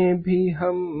جتنے بھی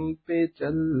ہم پہ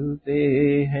چلتے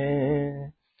ہیں.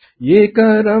 یہ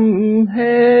کرم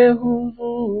ہے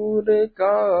حضور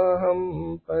کا ہم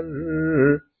پر،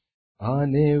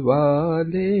 آنے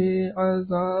والے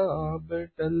عذاب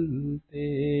ٹلتے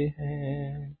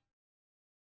ہیں.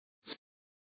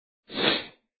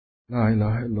 لا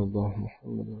الہ الا اللہ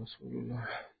محمد رسول اللہ.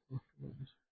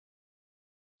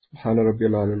 سبحان ربی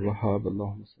العلی الوهاب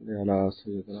اللهم صل على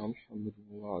سيدنا محمد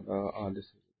وعلى آل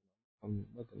سيدنا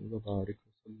محمد وبارك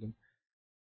وسلم.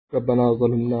 ربنا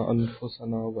ظلمنا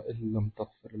أنفسنا وإن لم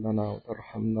تغفر لنا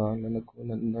وترحمنا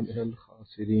لنكونن من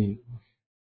الخاسرين.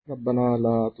 ربنا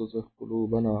لا تزغ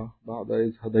قلوبنا بعد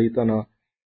إذ هديتنا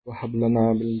وهب لنا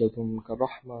من لدنك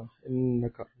رحمة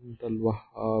إنك أنت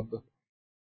الوهاب.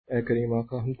 اے کریم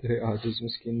آقا، ہم تیرے عاجز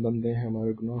مسکین بندے ہیں،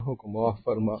 ہمارے گناہوں کو معاف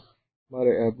فرما،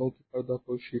 ہمارے عیبوں کی پردہ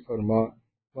پوشی فرما،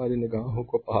 ہماری نگاہوں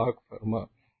کو پاک فرما.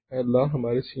 اے اللہ،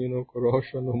 ہمارے سینوں کو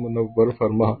روشن و منور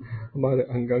فرما، ہمارے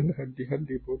انگ انگ ہڈی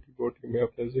ہڈی بوٹی بوٹی میں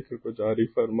اپنے ذکر کو جاری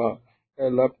فرما. اے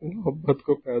اللہ، اپنی محبت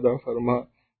کو پیدا فرما.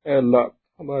 اے اللہ،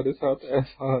 ہمارے ساتھ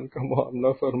احسان کا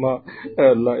معاملہ فرما. اے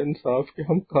اللہ، انصاف کے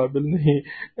ہم قابل نہیں.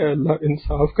 اے اللہ،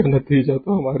 انصاف کا نتیجہ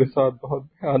تو ہمارے ساتھ بہت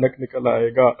بھیانک نکل آئے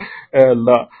گا. اے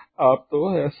اللہ، آپ تو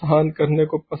احسان کرنے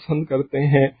کو پسند کرتے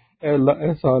ہیں. اے اللہ،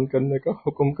 احسان کرنے کا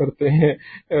حکم کرتے ہیں.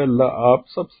 اے اللہ، آپ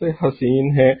سب سے حسین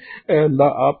ہیں. اے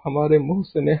اللہ، آپ ہمارے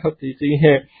محسن حقیقی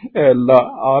ہیں. اے اللہ،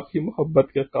 آپ ہی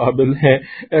محبت کے قابل ہیں.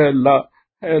 اے اللہ،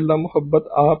 اے اللہ، محبت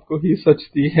آپ کو ہی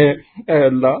سچتی ہے. اے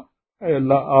اللہ، اے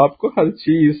اللہ، آپ کو ہر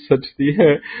چیز سچتی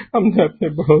ہے. ہم نے اپنے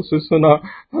بڑوں سے سنا،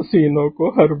 حسینوں کو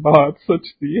ہر بات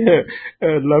سچتی ہے.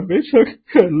 اے اللہ، بے شک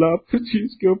اے اللہ آپ ہر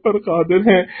چیز کے اوپر قادر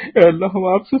ہیں. اے اللہ، ہم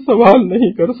آپ سے سوال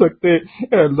نہیں کر سکتے.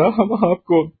 اے اللہ، ہم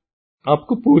آپ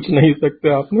کو پوچھ نہیں سکتے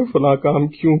آپ نے فلاں کام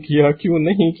کیوں کیا، کیوں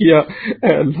نہیں کیا. اے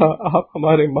اللہ، آپ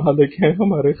ہمارے مالک ہیں،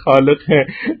 ہمارے خالق ہیں.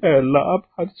 اے اللہ، آپ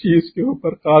ہر چیز کے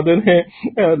اوپر قادر ہیں.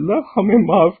 اے اللہ، ہمیں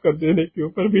معاف کر دینے کے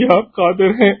اوپر بھی آپ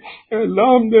قادر ہیں. اے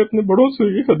اللہ، ہم نے اپنے بڑوں سے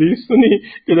یہ حدیث سنی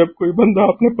کہ جب کوئی بندہ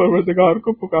اپنے پروردگار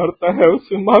کو پکارتا ہے، اس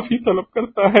سے معافی طلب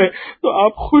کرتا ہے، تو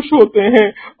آپ خوش ہوتے ہیں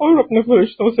اور اپنے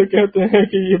فرشتوں سے کہتے ہیں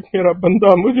کہ یہ میرا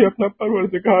بندہ مجھے اپنا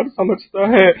پروردگار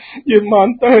سمجھتا ہے، یہ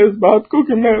مانتا ہے اس بات کو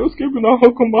کہ میں اس کے گناہوں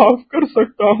کو معاف کر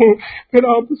سکتا ہوں. پھر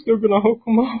آپ اس کے گناہوں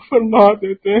کو معاف فرما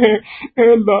دیتے ہیں. اے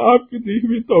اللہ، آپ کی دی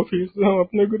ہوئی توفیق سے ہم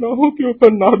اپنے گناہوں کے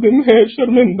اوپر نادم ہیں،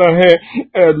 شرمندہ ہیں.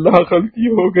 اے اللہ، غلطی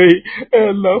ہو گئی. اے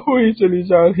اللہ، ہوئی چلی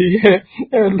جا رہی ہے.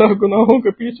 اے اللہ، گناہوں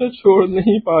کے پیچھے چھوڑ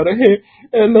نہیں پا رہے.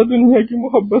 اے اللہ، دنیا کی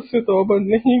محبت سے توبہ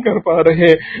نہیں کر پا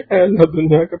رہے. اے اللہ،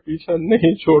 دنیا کا پیچھا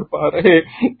نہیں چھوڑ پا رہے.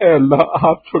 اے اللہ،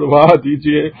 آپ چھڑوا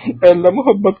دیجئے. اے اللہ،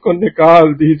 محبت کو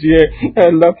نکال دیجئے. اے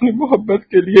اللہ، اپنی محبت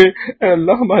کے لیے اے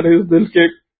اللہ ہمارے اس دل کے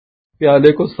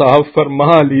پیالے کو صاف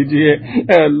فرما لیجئے.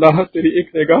 اے اللہ، تیری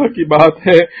ایک نگاہ کی بات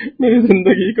ہے، میری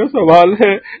زندگی کا سوال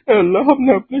ہے. اے اللہ، ہم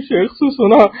نے اپنے شیخ سے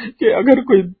سنا کہ اگر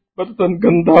کوئی برتن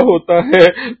گندا ہوتا ہے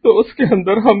تو اس کے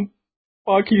اندر ہم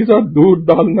پاکیزہ دودھ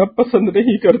ڈالنا پسند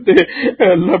نہیں کرتے. اے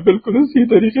اللہ، بالکل اسی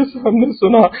طریقے سے ہم نے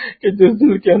سنا کہ جس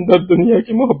دل کے اندر دنیا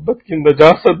کی محبت کی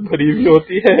نجاست بھری ہوئی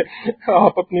ہوتی ہے،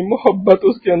 آپ اپنی محبت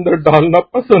اس کے اندر ڈالنا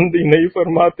پسند ہی نہیں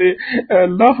فرماتے. اے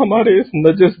اللہ، ہمارے اس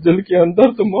نجس دل کے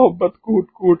اندر تو محبت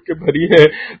کوٹ کوٹ کے بھری ہے.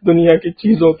 دنیا کی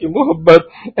چیزوں کی محبت،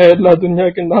 اے اللہ، دنیا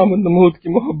کے نام و نمود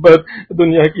کی محبت،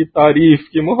 دنیا کی تعریف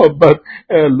کی محبت،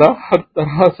 اے اللہ، ہر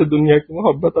طرح سے دنیا کی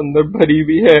محبت اندر بھری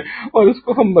ہوئی ہے اور اس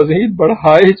کو ہم مزید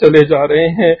بڑھائے چلے جا رہے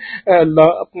ہیں. اے اللہ،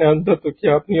 اپنے اندر تو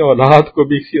کیا اپنی اولاد کو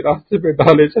بھی اسی راستے پہ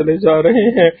ڈالے چلے جا رہے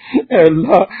ہیں. اے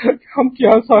اللہ، ہم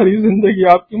کیا ساری زندگی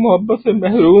آپ کی محبت سے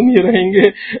محروم ہی رہیں گے.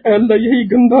 اے اللہ، یہی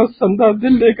گندا سندا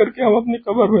دل لے کر کے ہم اپنی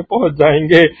قبر میں پہنچ جائیں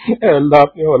گے. اے اللہ،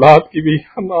 اپنی اولاد کی بھی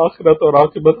ہم آخرت اور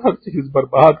عاقبت ہر چیز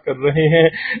برباد کر رہے ہیں.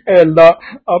 اے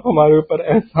اللہ، آپ ہمارے اوپر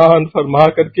احسان فرما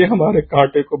کر کے ہمارے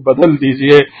کانٹے کو بدل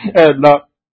دیجئے. اے اللہ،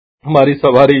 ہماری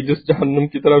سواری جس جہنم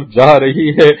کی طرف جا رہی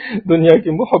ہے، دنیا کی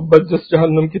محبت جس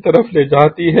جہنم کی طرف لے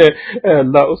جاتی ہے، اے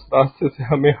اللہ، اس راستے سے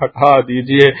ہمیں ہٹا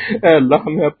دیجئے. اے اللہ،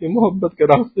 ہمیں اپنی محبت کے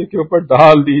راستے کے اوپر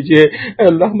ڈال دیجئے. اے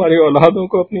اللہ، ہماری اولادوں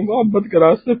کو اپنی محبت کے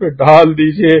راستے پہ ڈال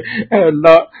دیجئے. اے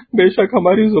اللہ، بے شک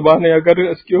ہماری زبانیں اگر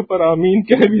اس کے اوپر آمین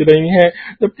کہہ بھی رہی ہیں،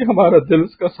 جبکہ ہمارا دل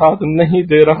اس کا ساتھ نہیں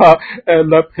دے رہا، اے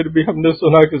اللہ، پھر بھی ہم نے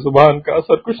سنا کہ زبان کا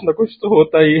اثر کچھ نہ کچھ تو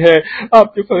ہوتا ہی ہے.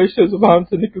 آپ کے فرشتے زبان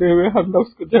سے نکلے ہوئے ہر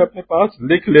لفظ کو جو اپنے پاس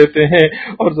لکھ لیتے ہیں،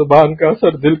 اور زبان کا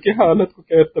اثر دل کی حالت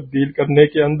کو تبدیل کرنے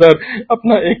کے اندر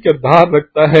اپنا ایک کردار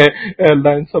رکھتا ہے. اے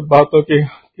اللہ، ان سب باتوں کے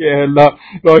کہ اے اللہ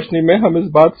روشنی میں ہم اس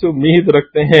بات سے امید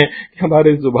رکھتے ہیں کہ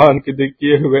ہمارے زبان کے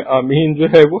کیے ہوئے آمین جو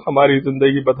ہے وہ ہماری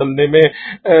زندگی بدلنے میں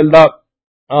اے اللہ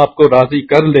آپ کو راضی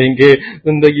کر لیں گے.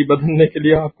 زندگی بدلنے کے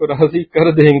لیے آپ کو راضی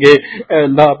کر دیں گے. اے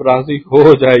اللہ، آپ راضی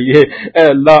ہو جائیے. اے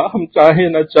اللہ، ہم چاہیں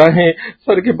نہ چاہیں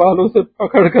سر کے بالوں سے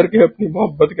پکڑ کر کے اپنی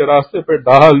محبت کے راستے پہ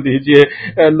ڈال دیجئے.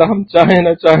 اے اللہ، ہم چاہیں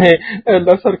نہ چاہیں اے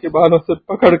اللہ سر کے بالوں سے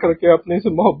پکڑ کر کے اپنے سے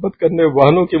محبت کرنے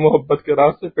والوں کی محبت کے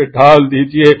راستے پہ ڈال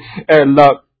دیجئے. اے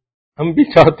اللہ، ہم بھی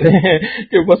چاہتے ہیں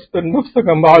کہ وَاصْبِرْ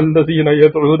نَفْسَكَ مَعَ الَّذِينَ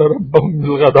يَدْعُونَ رَبَّهُم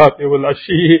بِالْغَدَاةِ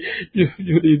وَالْعَشِيِّ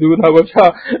يُرِيدُونَ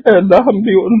وَجْهَهُ۔ اے اللہ ہم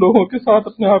بھی ان لوگوں کے ساتھ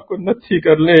اپنے آپ کو نچھی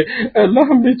کر لیں۔ اے اللہ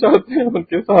ہم بھی چاہتے ہیں ان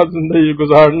کے ساتھ زندگی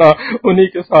گزارنا، انہی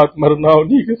کے ساتھ مرنا،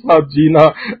 انہی کے ساتھ جینا،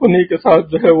 انہی کے ساتھ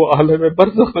جو ہے وہ عالم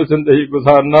برزخ میں زندگی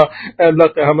گزارنا۔ اے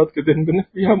اللہ قیامت کے دن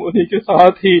بھی ہم انہی کے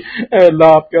ساتھ ہی اے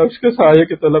اللہ آپ کے عرش کے سایہ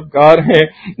کے طلبگار ہیں،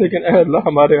 لیکن اے اللہ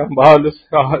ہمارے اعمال اس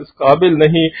قابل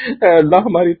نہیں، اے اللہ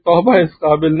ہماری توبہ اس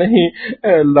قابل نہیں،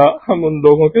 اے اللہ ہم ان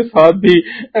لوگوں کے ساتھ بھی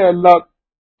اے اللہ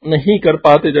نہیں کر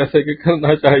پاتے جیسے کہ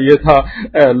کرنا چاہیے تھا۔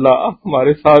 اے اللہ آپ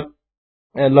ہمارے ساتھ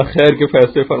اے اللہ خیر کے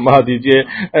فیصلے فرما دیجئے۔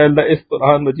 اے اللہ اس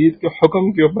قرآن مجید کے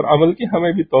حکم کے اوپر عمل کی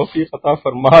ہمیں بھی توفیق عطا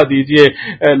فرما دیجئے۔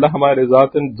 اے اللہ ہمارے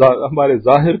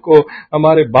ظاہر کو،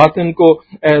 ہمارے باطن کو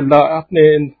اے اللہ اپنے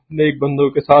نیک بندوں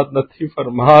کے ساتھ نتھی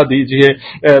فرما دیجئے۔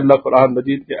 اے اللہ قرآن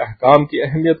مجید کے احکام کی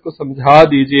اہمیت کو سمجھا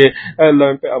دیجئے۔ اے اللہ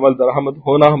ان پہ عمل درآمد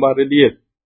ہونا ہمارے لیے،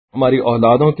 ہماری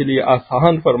اولادوں کے لیے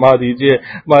آسان فرما دیجئے،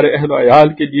 ہمارے اہل و عیال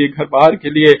کے لیے، گھر بار کے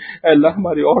لیے، اے اللہ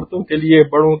ہماری عورتوں کے لیے،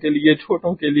 بڑوں کے لیے،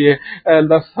 چھوٹوں کے لیے، اے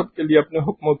اللہ سب کے لیے اپنے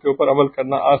حکموں کے اوپر عمل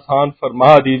کرنا آسان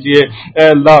فرما دیجئے۔ اے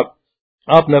اللہ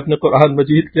آپ نے اپنے قرآن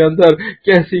مجید کے اندر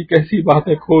کیسی کیسی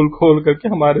باتیں کھول کھول کر کے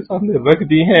ہمارے سامنے رکھ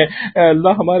دی ہیں۔ اے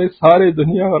اللہ ہمارے سارے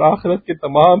دنیا اور آخرت کی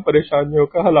تمام پریشانیوں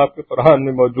کا حل آپ کے قرآن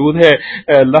میں موجود ہے۔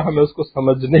 اے اللہ ہمیں اس کو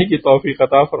سمجھنے کی توفیق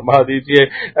عطا فرما دیجئے۔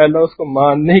 اے اللہ اس کو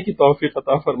ماننے کی توفیق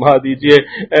عطا فرما دیجئے۔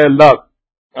 اے اللہ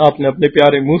آپ نے اپنے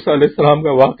پیارے موسیٰ علیہ السلام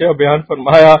کا واقعہ بیان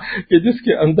فرمایا کہ جس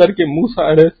کے اندر کہ موسیٰ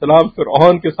علیہ السلام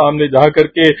فرعون کے سامنے جا کر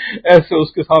کے ایسے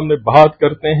اس کے سامنے بات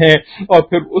کرتے ہیں اور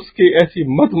پھر اس کی ایسی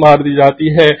مت مار دی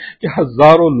جاتی ہے کہ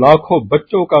ہزاروں لاکھوں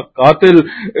بچوں کا قاتل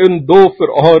ان دو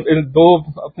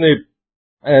اپنے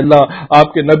اے اللہ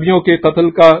آپ کے نبیوں کے قتل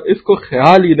کا اس کو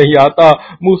خیال ہی نہیں آتا۔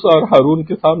 موسیٰ اور ہارون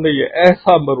کے سامنے یہ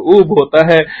ایسا مرعوب ہوتا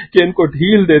ہے کہ ان کو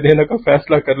ڈھیل دے دینے کا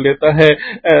فیصلہ کر لیتا ہے۔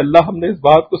 اے اللہ ہم نے اس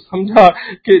بات کو سمجھا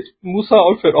کہ موسیٰ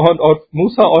اور فرعون اور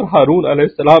موسیٰ اور ہارون علیہ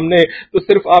السلام نے تو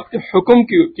صرف آپ کے حکم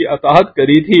کی اطاعت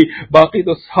کری تھی، باقی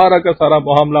تو سارا کا سارا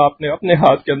معاملہ آپ نے اپنے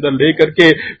ہاتھ کے اندر لے کر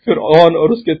کے فرعون اور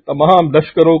اس کے تمام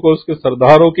لشکروں کو، اس کے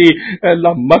سرداروں کی اے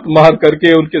اللہ مت مار کر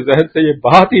کے ان کے ذہن سے یہ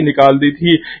بات ہی نکال دی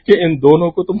تھی کہ ان دونوں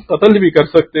کو تم قتل بھی کر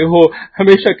سکتے ہو،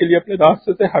 ہمیشہ کے لیے اپنے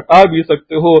راستے سے ہٹا بھی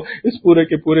سکتے ہو، اس پورے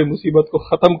کے پورے مصیبت کو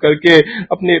ختم کر کے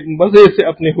اپنے مزے سے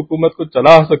اپنی حکومت کو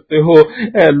چلا سکتے ہو۔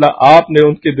 اے اللہ آپ نے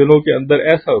ان کے دلوں کے اندر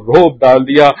ایسا رعب ڈال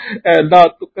دیا۔ اے اللہ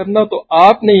تو کرنا تو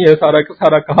آپ نے ہی ہے سارا کا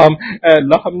سارا کام۔ اے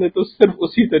اللہ ہم نے تو صرف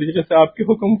اسی طریقے سے آپ کے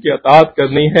حکم کی اطاعت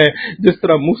کرنی ہے جس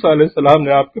طرح موسیٰ علیہ السلام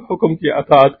نے آپ کے حکم کی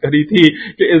اطاعت کری تھی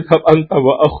کہ اذهب انت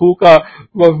واخوک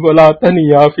ولا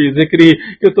تنیا فی ذکری،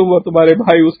 کہ تم اور تمہارے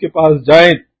بھائی اس کے پاس جائیں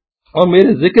اور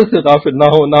میرے ذکر سے غافل نہ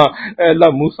ہونا۔ اے اللہ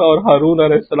موسیٰ اور ہارون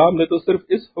علیہ السلام نے تو صرف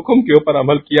اس حکم کے اوپر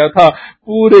عمل کیا تھا،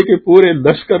 پورے کے پورے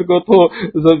لشکر کو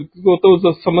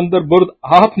تو سمندر برد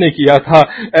آپ نے کیا تھا۔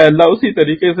 اے اللہ اسی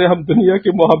طریقے سے ہم دنیا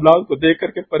کے معاملات کو دیکھ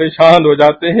کر کے پریشان ہو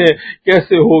جاتے ہیں،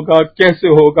 کیسے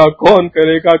ہوگا، کون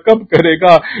کرے گا، کب کرے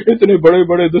گا، اتنے بڑے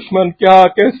بڑے دشمن،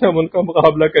 کیسے ہم ان کا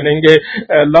مقابلہ کریں گے۔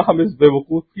 اے اللہ ہم اس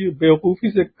بیوقوفی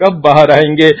سے کب باہر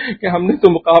آئیں گے کہ ہم نے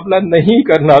تو مقابلہ نہیں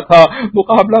کرنا تھا،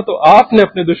 مقابلہ تو آپ نے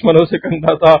اپنے دشمنوں سے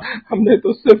کرنا تھا، ہم نے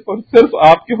تو صرف اور صرف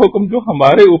آپ کے حکم جو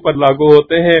ہمارے اوپر لاگو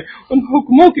ہوتے ہیں ان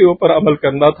حکموں کے اوپر عمل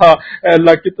کرنا تھا۔ اے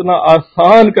اللہ کتنا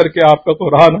آسان کر کے آپ کا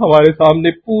قرآن ہمارے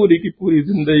سامنے پوری کی پوری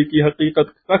زندگی کی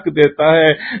حقیقت رکھ دیتا ہے،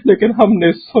 لیکن ہم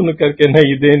نے سن کر کے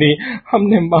نہیں دینی، ہم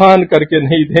نے مان کر کے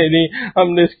نہیں دینی،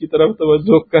 ہم نے اس کی طرف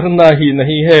توجہ کرنا ہی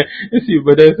نہیں ہے۔ اسی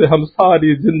وجہ سے ہم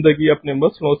ساری زندگی اپنے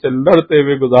مسئلوں سے لڑتے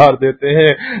ہوئے گزار دیتے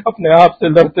ہیں، اپنے آپ سے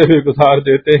لڑتے ہوئے گزار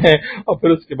دیتے ہیں، اور پھر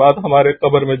اس کے بعد ہمارے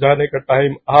قبر میں جانے کا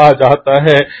ٹائم آ جاتا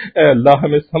ہے۔ اے اللہ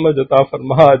ہمیں سمجھ عطا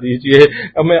فرما دیجئے،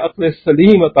 ہمیں عقل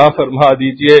سلیم عطا فرما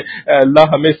دیجئے، اے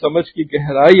اللہ ہمیں سمجھ کی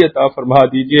گہرائی عطا فرما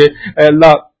دیجئے، اے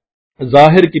اللہ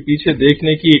ظاہر کے پیچھے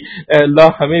دیکھنے کی اے اللہ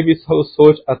ہمیں بھی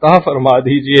سوچ عطا فرما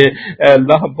دیجئے۔ اے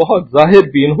اللہ بہت ظاہر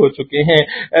بین ہو چکے ہیں،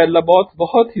 اے اللہ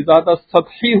بہت ہی زیادہ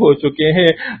سطحی ہو چکے ہیں،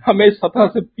 ہمیں سطح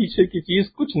سے پیچھے کی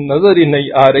چیز کچھ نظر ہی نہیں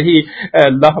آ رہی۔ اے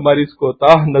اللہ ہماری اس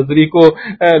کوتاہ نظری کو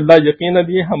اے اللہ یقیناً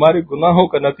یہ ہمارے گناہوں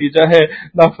کا نتیجہ ہے،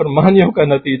 نافرمانیوں کا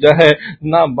نتیجہ ہے،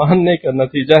 نہ ماننے کا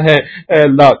نتیجہ ہے۔ اے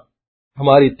اللہ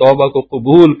ہماری توبہ کو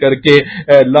قبول کر کے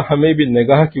اے اللہ ہمیں بھی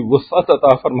نگاہ کی وسعت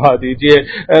عطا فرما دیجئے،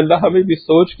 اے اللہ ہمیں بھی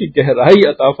سوچ کی گہرائی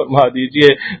عطا فرما دیجئے،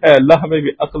 اے اللہ ہمیں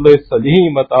بھی عقل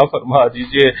سلیم عطا فرما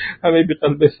دیجئے، ہمیں بھی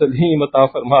قلب سلیم عطا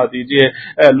فرما دیجئے۔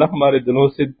 اے اللہ ہمارے دلوں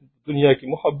سے دنیا کی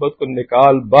محبت کو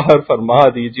نکال باہر فرما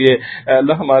دیجئے، اے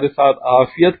اللہ ہمارے ساتھ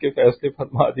عافیت کے فیصلے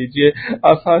فرما دیجئے،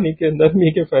 آسانی کے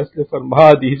نرمی کے فیصلے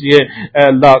فرما دیجئے۔ اے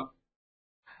اللہ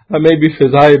ہمیں بھی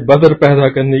فضائے بدر پیدا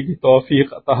کرنے کی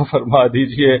توفیق عطا فرما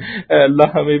دیجئے. اے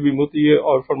اللہ ہمیں بھی مطیع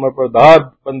اور فرمانبردار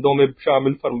بندوں میں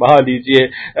شامل فرما لیجئے.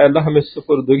 اے اللہ ہمیں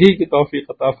سپردگی کی توفیق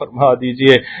عطا فرما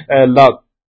دیجئے. اے اللہ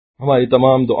ہماری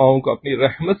تمام دعاؤں کو اپنی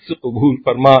رحمت سے قبول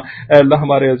فرما. اے اللہ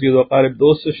ہمارے عزیز و اقارب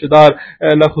دوست رشتہ دار، اے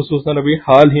اللہ خصوصاً ابھی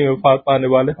حال ہی میں وفات پانے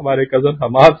والے ہمارے کزن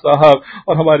حماد صاحب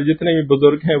اور ہمارے جتنے بھی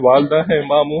بزرگ ہیں، والدہ ہیں،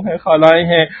 ماموں ہیں، خالائیں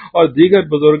ہیں اور دیگر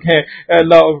بزرگ ہیں، اے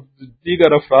اللہ اور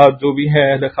دیگر افراد جو بھی ہیں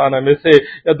اہل خانہ میں سے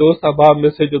یا دوست احباب میں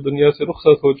سے جو دنیا سے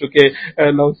رخصت ہو چکے، اے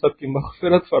اللہ ان سب کی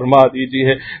مغفرت فرما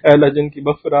دیجیے. اے اللہ جن کی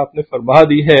مغفرت آپ نے فرما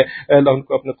دی ہے، اے اللہ ان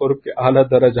کو اپنے قرب کے اعلیٰ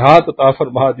درجات عطا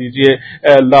فرما دیجیے.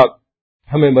 اے اللہ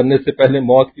ہمیں مرنے سے پہلے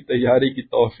موت کی تیاری کی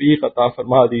توفیق عطا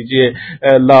فرما دیجئے.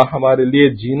 اے اللہ ہمارے لیے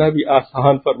جینا بھی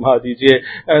آسان فرما دیجئے.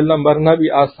 اے اللہ مرنا بھی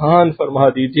آسان فرما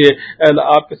دیجئے. اے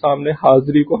اللہ آپ کے سامنے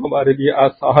حاضری کو ہمارے لیے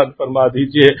آسان فرما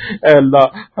دیجئے. اے اللہ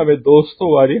ہمیں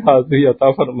دوستوں والی حاضری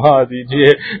عطا فرما دیجئے.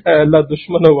 اے اللہ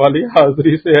دشمنوں والی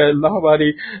حاضری سے اے اللہ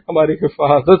ہماری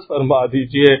حفاظت فرما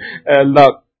دیجئے. اے اللہ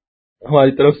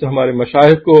ہماری طرف سے ہمارے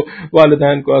مشائخ کو،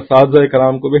 والدین کو، اساتذہ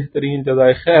کرام کو بہترین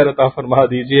جزائے خیر عطا فرما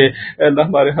دیجیے. اے اللہ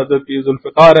ہمارے حضرت کی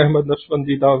ذوالفقار احمد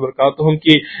نقشبندی دامت برکاتہم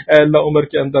کی اے اللہ عمر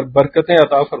کے اندر برکتیں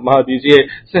عطا فرما دیجیے،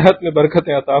 صحت میں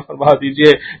برکتیں عطا فرما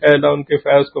دیجیے. اے اللہ ان کے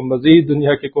فیض کو مزید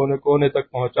دنیا کے کونے کونے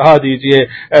تک پہنچا دیجیے.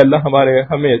 اے اللہ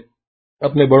ہمیں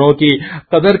اپنے بڑوں کی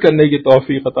قدر کرنے کی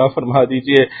توفیق عطا فرما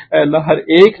دیجیے. اے اللہ ہر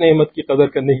ایک نعمت کی قدر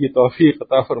کرنے کی توفیق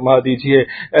عطا فرما دیجیے.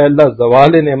 اے اللہ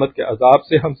زوال نعمت کے عذاب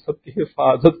سے ہم سب کی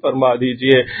حفاظت فرما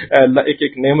دیجیے. اے اللہ ایک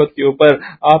ایک نعمت کے اوپر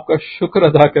آپ کا شکر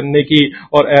ادا کرنے کی،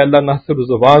 اور اے اللہ نہ صرف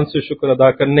زبان سے شکر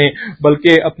ادا کرنے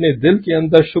بلکہ اپنے دل کے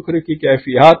اندر شکر کی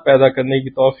کیفیات پیدا کرنے کی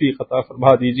توفیق عطا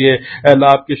فرما دیجیے. اے اللہ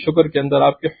آپ کے شکر کے اندر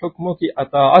آپ کے حکموں کی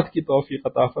اطاعت کی توفیق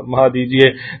عطا فرما دیجیے.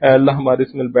 اے اللہ ہمارے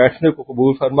اس میں بیٹھنے کو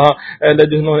قبول فرما. اے اللہ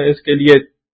جنہوں نے اس کے لیے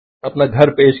اپنا گھر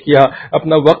پیش کیا،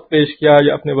 اپنا وقت پیش کیا،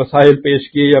 یا اپنے وسائل پیش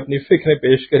کیے، یا اپنی فکریں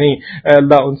پیش کریں، اے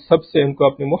اللہ ان سب سے ان کو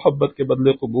اپنی محبت کے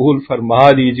بدلے قبول فرما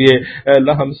لیجئے. اے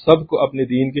اللہ ہم سب کو اپنے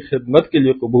دین کی خدمت کے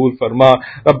لیے قبول فرما.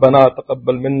 ربنا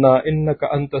تقبل منا انک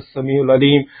انت السمیع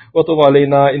العلیم وتب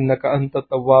علینا انک انت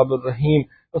التواب الرحیم.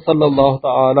 وصلی اللہ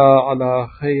تعالی علی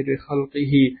خیر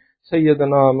خلقہ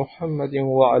سیدنا محمد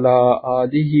وعلی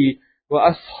آلہ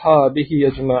واصحابہ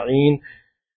اجمعین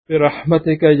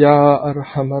برحمتک یا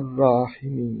ارحم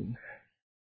الراحمین.